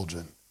loves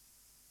children.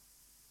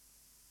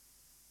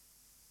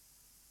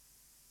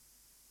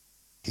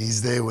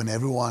 He's there when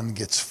everyone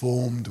gets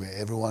formed, where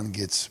everyone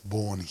gets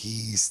born.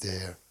 He's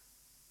there.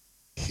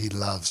 He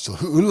loves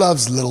children. Who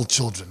loves little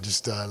children?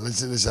 Just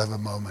let's have a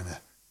moment.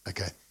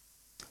 Okay.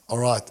 All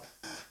right.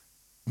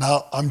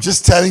 Now, I'm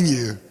just telling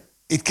you,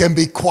 it can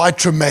be quite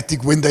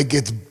traumatic when they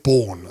get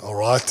born. All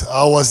right.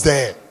 I was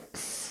there.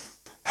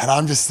 And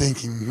I'm just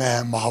thinking,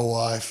 man, my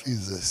wife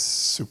is a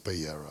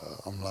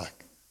superhero. I'm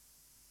like,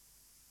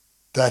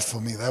 that for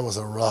me, that was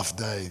a rough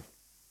day.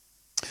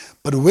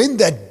 But when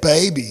that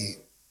baby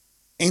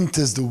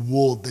enters the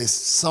world, there's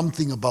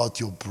something about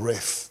your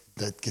breath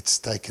that gets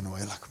taken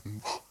away. Like,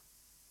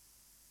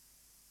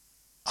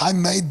 I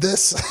made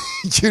this,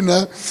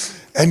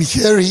 and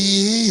here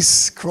he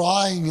is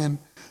crying, and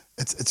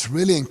it's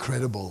really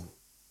incredible.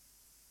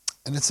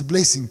 And it's a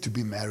blessing to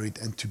be married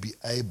and to be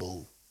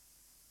able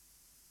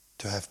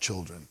to have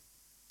children.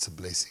 It's a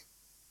blessing.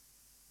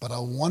 But I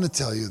want to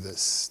tell you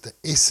this, the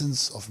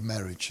essence of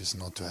marriage is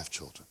not to have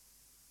children.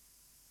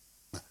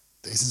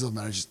 The essence of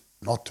marriage is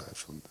not to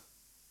have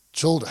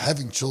children.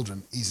 Having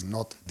children is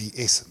not the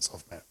essence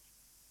of marriage.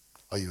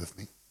 Are you with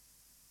me?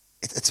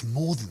 It's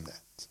more than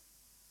that.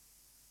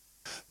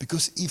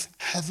 Because if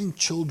having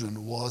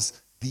children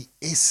was the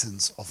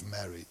essence of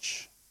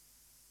marriage,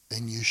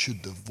 then you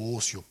should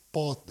divorce your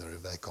partner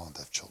if they can't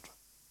have children.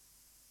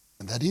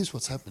 And that is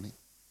what's happening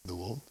in the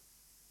world.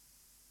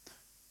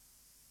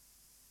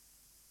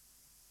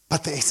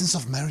 But the essence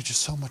of marriage is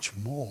so much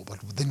more. But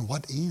then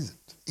what is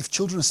it? If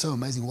children are so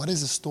amazing, what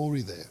is the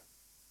story there?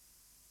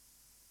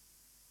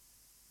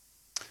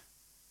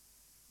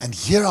 And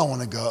here I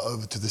want to go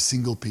over to the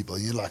single people.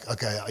 You're like,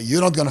 okay,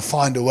 you're not going to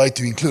find a way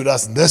to include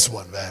us in this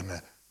one,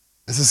 Werner.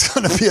 This is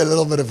going to be a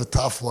little bit of a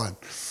tough one.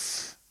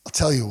 I'll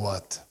tell you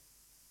what.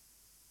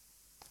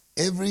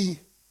 Every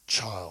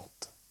child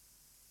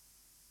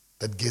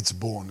that gets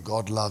born,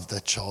 God loved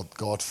that child.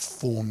 God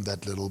formed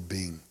that little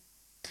being.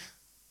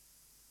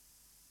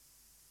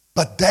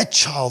 But that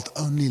child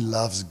only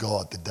loves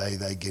God the day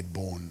they get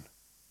born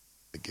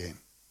again.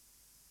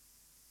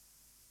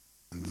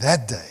 And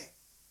that day,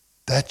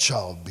 that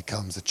child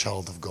becomes a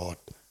child of God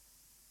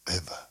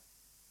ever.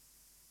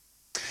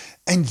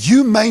 And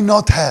you may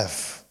not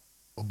have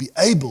or be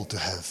able to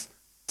have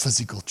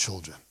physical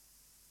children,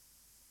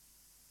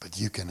 but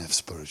you can have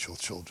spiritual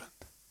children.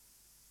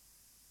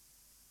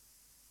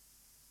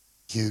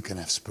 You can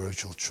have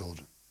spiritual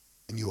children,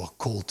 and you are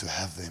called to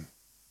have them.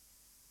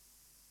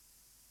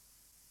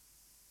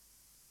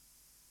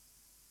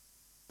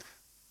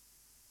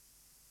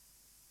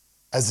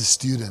 As a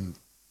student,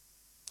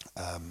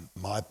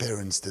 my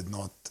parents did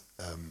not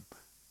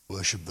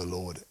worship the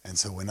Lord. And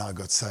so when I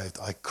got saved,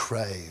 I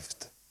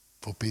craved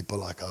for people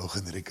like Oog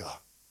and Rika.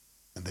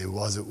 And there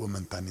was a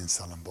woman, Tannie in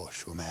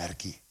Stellenbosch, Oom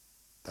Herkie,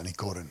 Tannie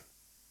Corrin.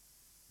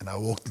 And I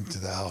walked into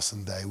the house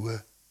and they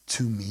were,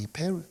 to me,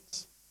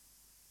 parents.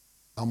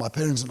 Now my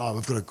parents and I,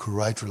 we've got a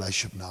great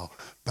relationship now,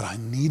 but I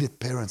needed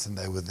parents and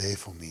they were there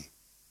for me.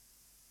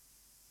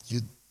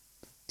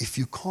 If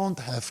you can't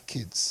have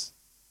kids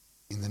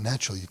in the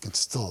natural, you can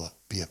still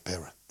be a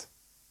parent.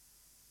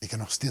 Jy kan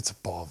nog steeds 'n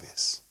pa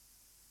wees.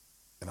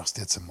 Jy kan nog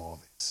steeds 'n ma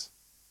wees.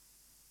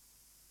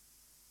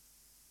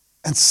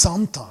 And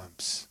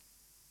sometimes,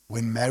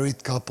 when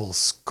married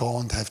couples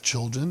can't have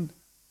children,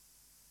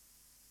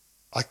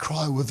 I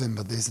cry with them,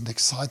 but there's an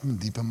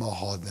excitement deep in my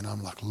heart. Then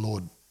I'm like,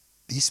 Lord,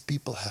 these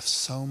people have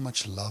so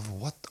much love.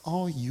 What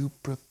are you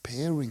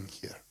preparing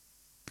here?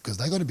 Because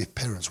they're going to be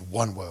parents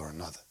one way or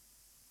another.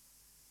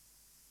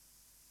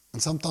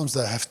 And sometimes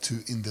they have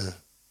to, in the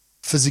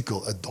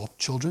physical, adopt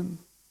children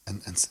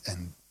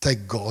and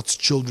take God's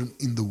children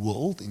in the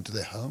world into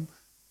their home.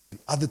 And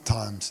other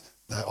times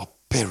they are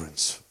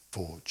parents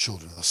for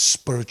children, a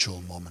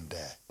spiritual mom and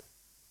dad.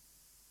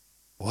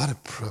 What a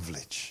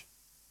privilege.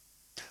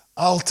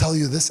 I'll tell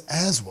you this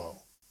as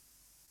well,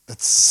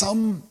 that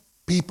some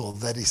people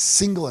that is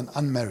single and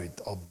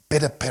unmarried are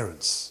better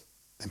parents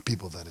than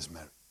people that is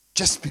married.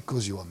 Just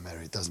because you are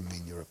married doesn't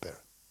mean you're a parent.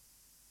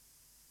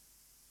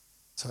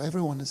 So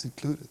everyone is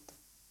included.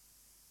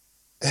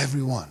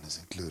 Everyone is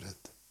included.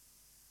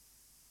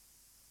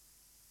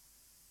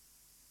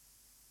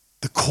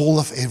 The call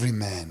of every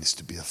man is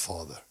to be a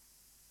father.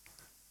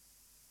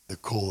 The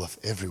call of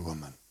every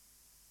woman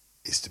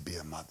is to be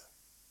a mother.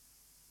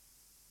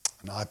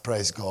 And I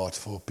praise God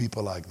for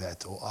people like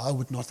that, or I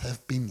would not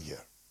have been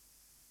here.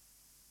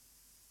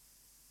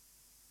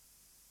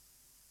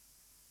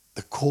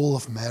 The call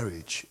of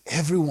marriage,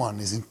 everyone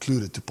is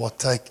included to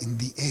partake in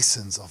the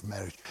essence of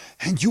marriage.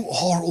 And you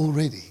are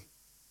already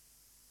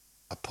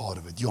a part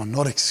of it. You are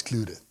not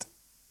excluded.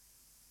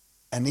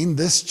 And in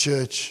this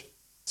church,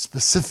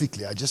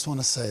 specifically, I just want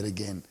to say it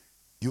again,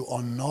 you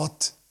are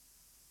not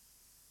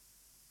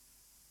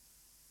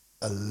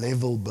a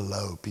level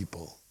below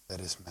people that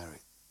is married.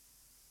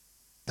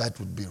 That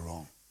would be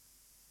wrong.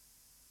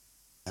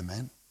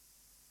 Amen?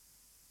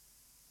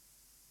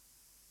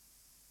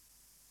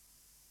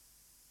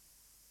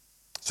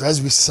 So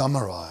as we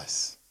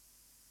summarize,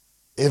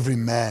 every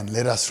man,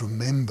 let us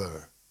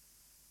remember,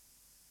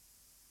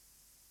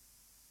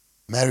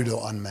 married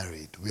or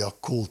unmarried, we are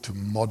called to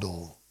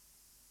model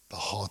the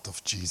heart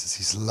of Jesus,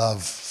 his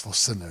love for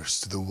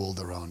sinners to the world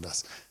around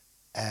us.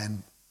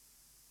 And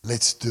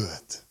let's do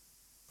it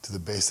to the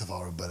best of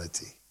our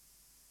ability.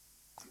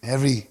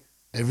 Every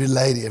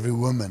lady, every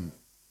woman,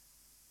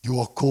 you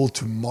are called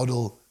to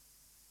model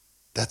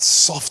that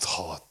soft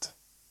heart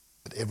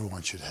that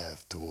everyone should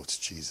have towards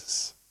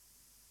Jesus.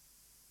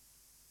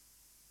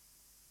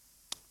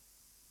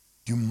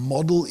 You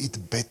model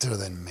it better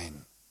than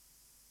men,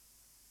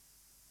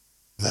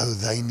 though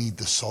they need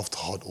the soft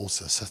heart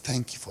also. So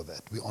thank you for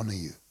that. We honor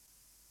you.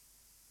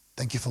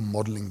 Thank you for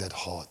modeling that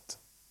heart.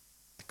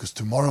 Because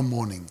tomorrow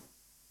morning,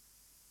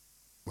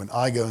 when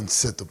I go and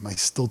sit op my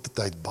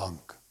stiltetyd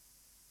bank,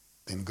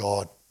 then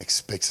God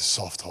expects a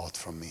soft heart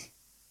from me.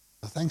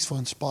 So thanks for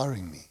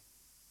inspiring me.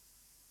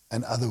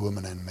 And other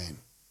women and men.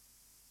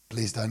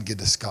 Please don't get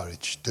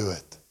discouraged. Do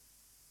it.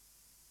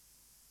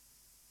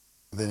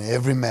 Then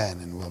every man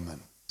and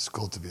woman is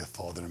called to be a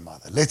father and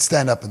mother. Let's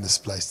stand up in this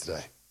place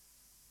today.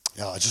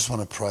 Yeah, I just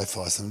want to pray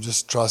for us and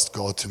just trust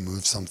God to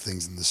move some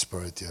things in the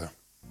spirit here.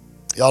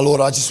 Yeah,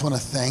 Lord, I just want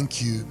to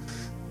thank you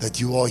that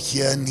you are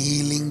here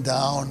kneeling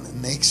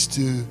down next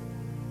to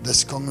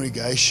this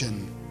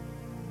congregation.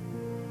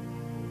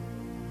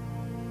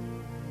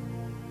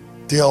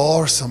 There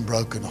are some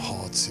broken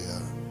hearts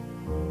here,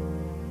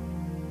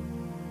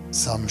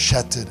 some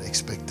shattered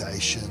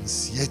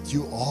expectations, yet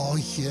you are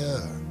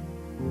here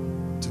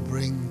to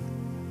bring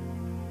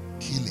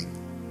healing.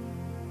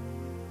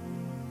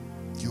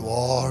 You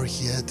are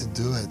here to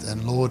do it.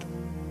 And Lord,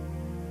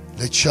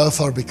 let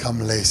shofar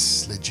become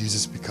less, let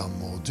Jesus become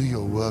more. Do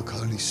your work,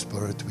 Holy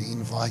Spirit. We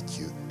invite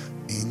you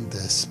in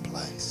this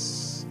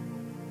place.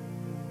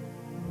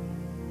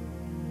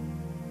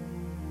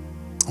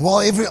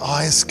 While every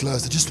eye is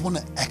closed, I just want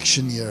to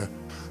action here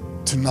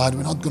tonight.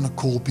 We're not going to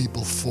call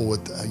people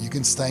forward. You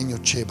can stay in your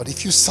chair, but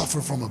if you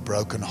suffer from a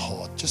broken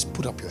heart, just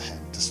put up your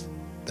hand.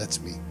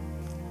 That's me.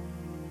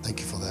 Thank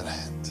you for that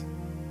hand.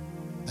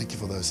 Thank you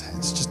for those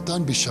hands. Just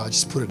don't be shy.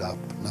 Just put it up.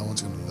 No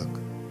one's going to look.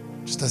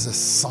 Just as a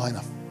sign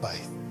of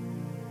faith.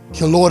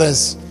 Here, Lord,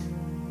 as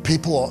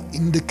people are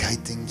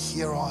indicating,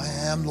 here I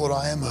am, Lord,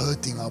 I am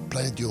hurting. I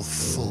pray that you'll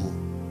fill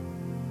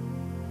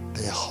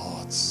their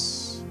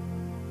hearts.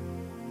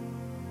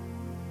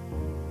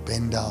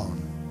 Bend down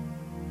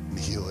and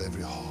heal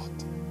every heart.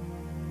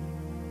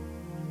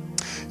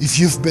 If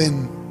you've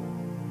been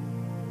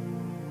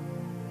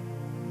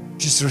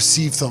just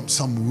received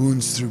some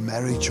wounds through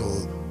marriage,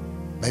 or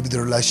maybe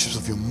the relationships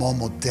of your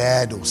mom or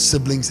dad or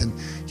siblings, and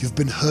you've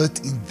been hurt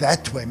in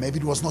that way. Maybe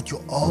it was not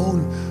your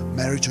own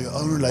marriage or your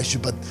own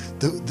relationship, but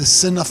the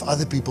sin of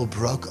other people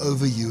broke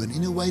over you and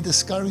in a way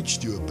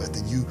discouraged you a bit.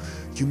 And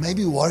you may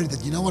be worried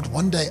that, you know what,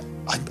 one day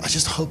I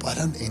just hope I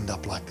don't end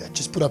up like that.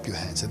 Just put up your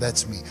hand. Say,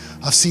 that's me.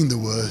 I've seen the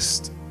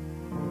worst.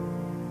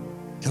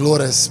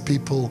 Lord, as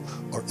people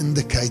are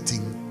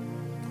indicating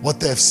what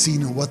they have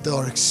seen and what they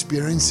are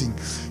experiencing,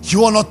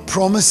 you are not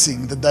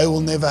promising that they will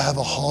never have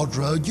a hard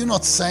road. You're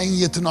not saying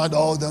here tonight,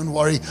 oh, don't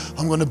worry,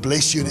 I'm going to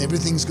bless you and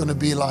everything's going to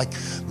be like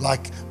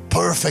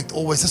perfect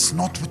always. That's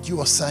not what you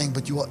are saying,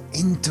 but you are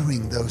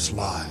entering those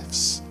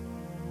lives.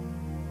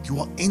 You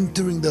are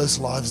entering those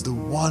lives, the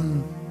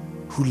one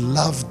who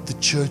loved the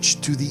church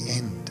to the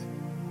end,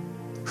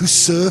 who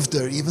served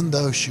her even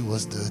though she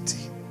was dirty,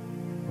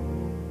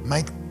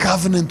 made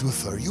covenant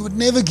with her. You would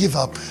never give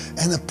up.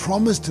 And a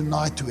promise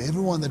tonight to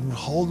everyone that would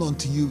hold on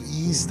to you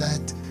is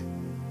that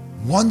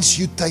once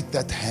you take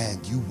that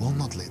hand, you will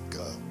not let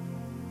go.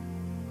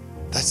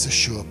 That's a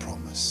sure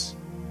promise.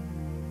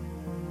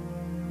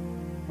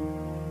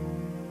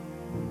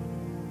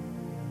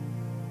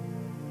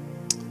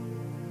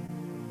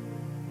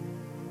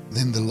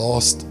 Then the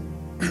last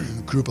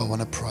group I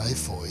want to pray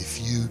for, if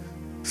you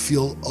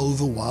feel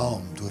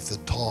overwhelmed with the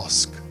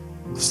task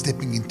of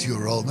stepping into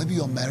your role. Maybe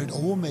you're married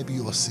or maybe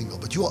you're single,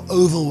 but you are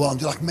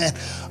overwhelmed. You're like, man,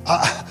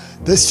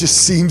 this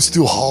just seems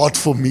too hard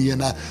for me,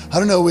 and I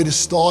don't know where to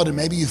start. And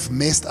maybe you've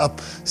messed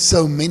up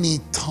so many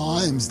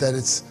times that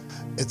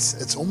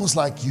it's almost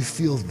like you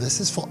feel this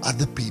is for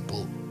other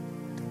people.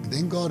 But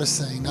then God is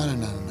saying,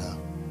 no.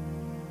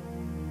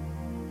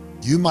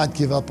 You might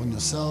give up on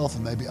yourself,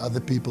 and maybe other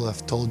people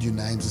have told you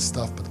names and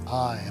stuff, but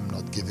I am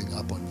not giving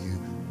up on you.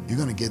 You're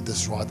going to get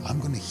this right. I'm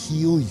going to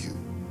heal you.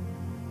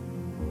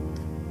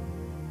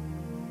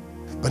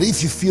 But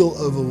if you feel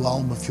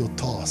overwhelmed with your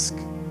task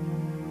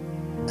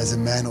as a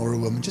man or a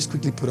woman, just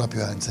quickly put up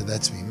your hand and say,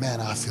 that's me.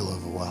 Man, I feel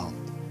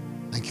overwhelmed.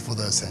 Thank you for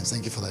those hands.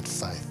 Thank you for that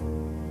faith.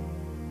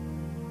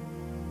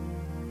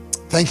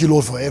 Thank you,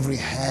 Lord, for every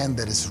hand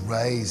that is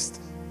raised,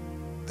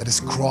 that is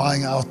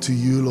crying out to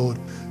you, Lord.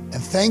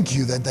 And thank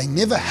you that they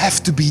never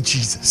have to be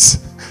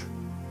Jesus.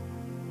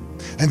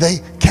 And they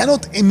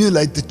cannot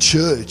emulate the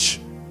church,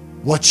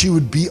 what she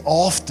would be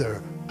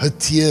after her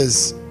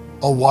tears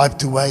are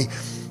wiped away.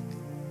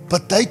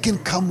 But they can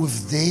come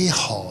with their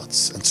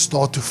hearts and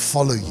start to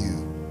follow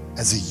you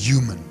as a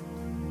human,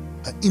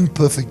 an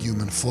imperfect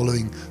human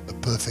following a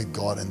perfect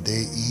God. And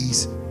there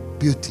is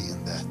beauty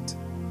in that.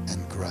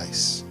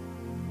 grace.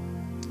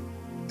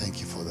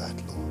 Thank you for that,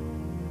 Lord.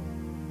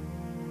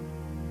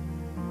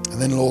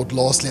 And then, Lord,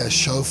 lastly, as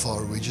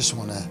shofar, we just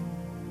want to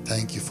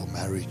thank you for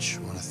marriage.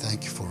 We want to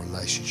thank you for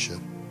relationship.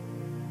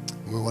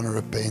 We want to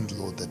repent,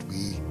 Lord, that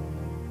we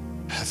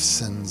have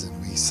sins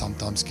and we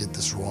sometimes get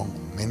this wrong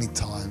many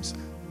times.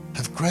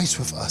 Have grace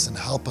with us and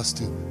help us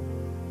to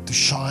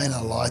shine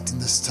a light in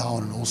this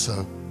town, and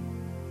also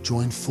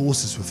join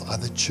forces with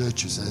other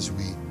churches as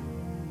we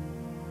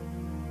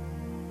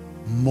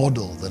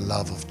model the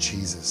love of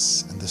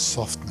Jesus and the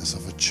softness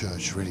of a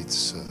church ready to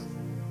serve.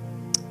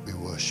 We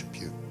worship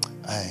you.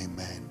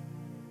 Amen.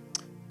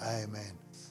 Amen.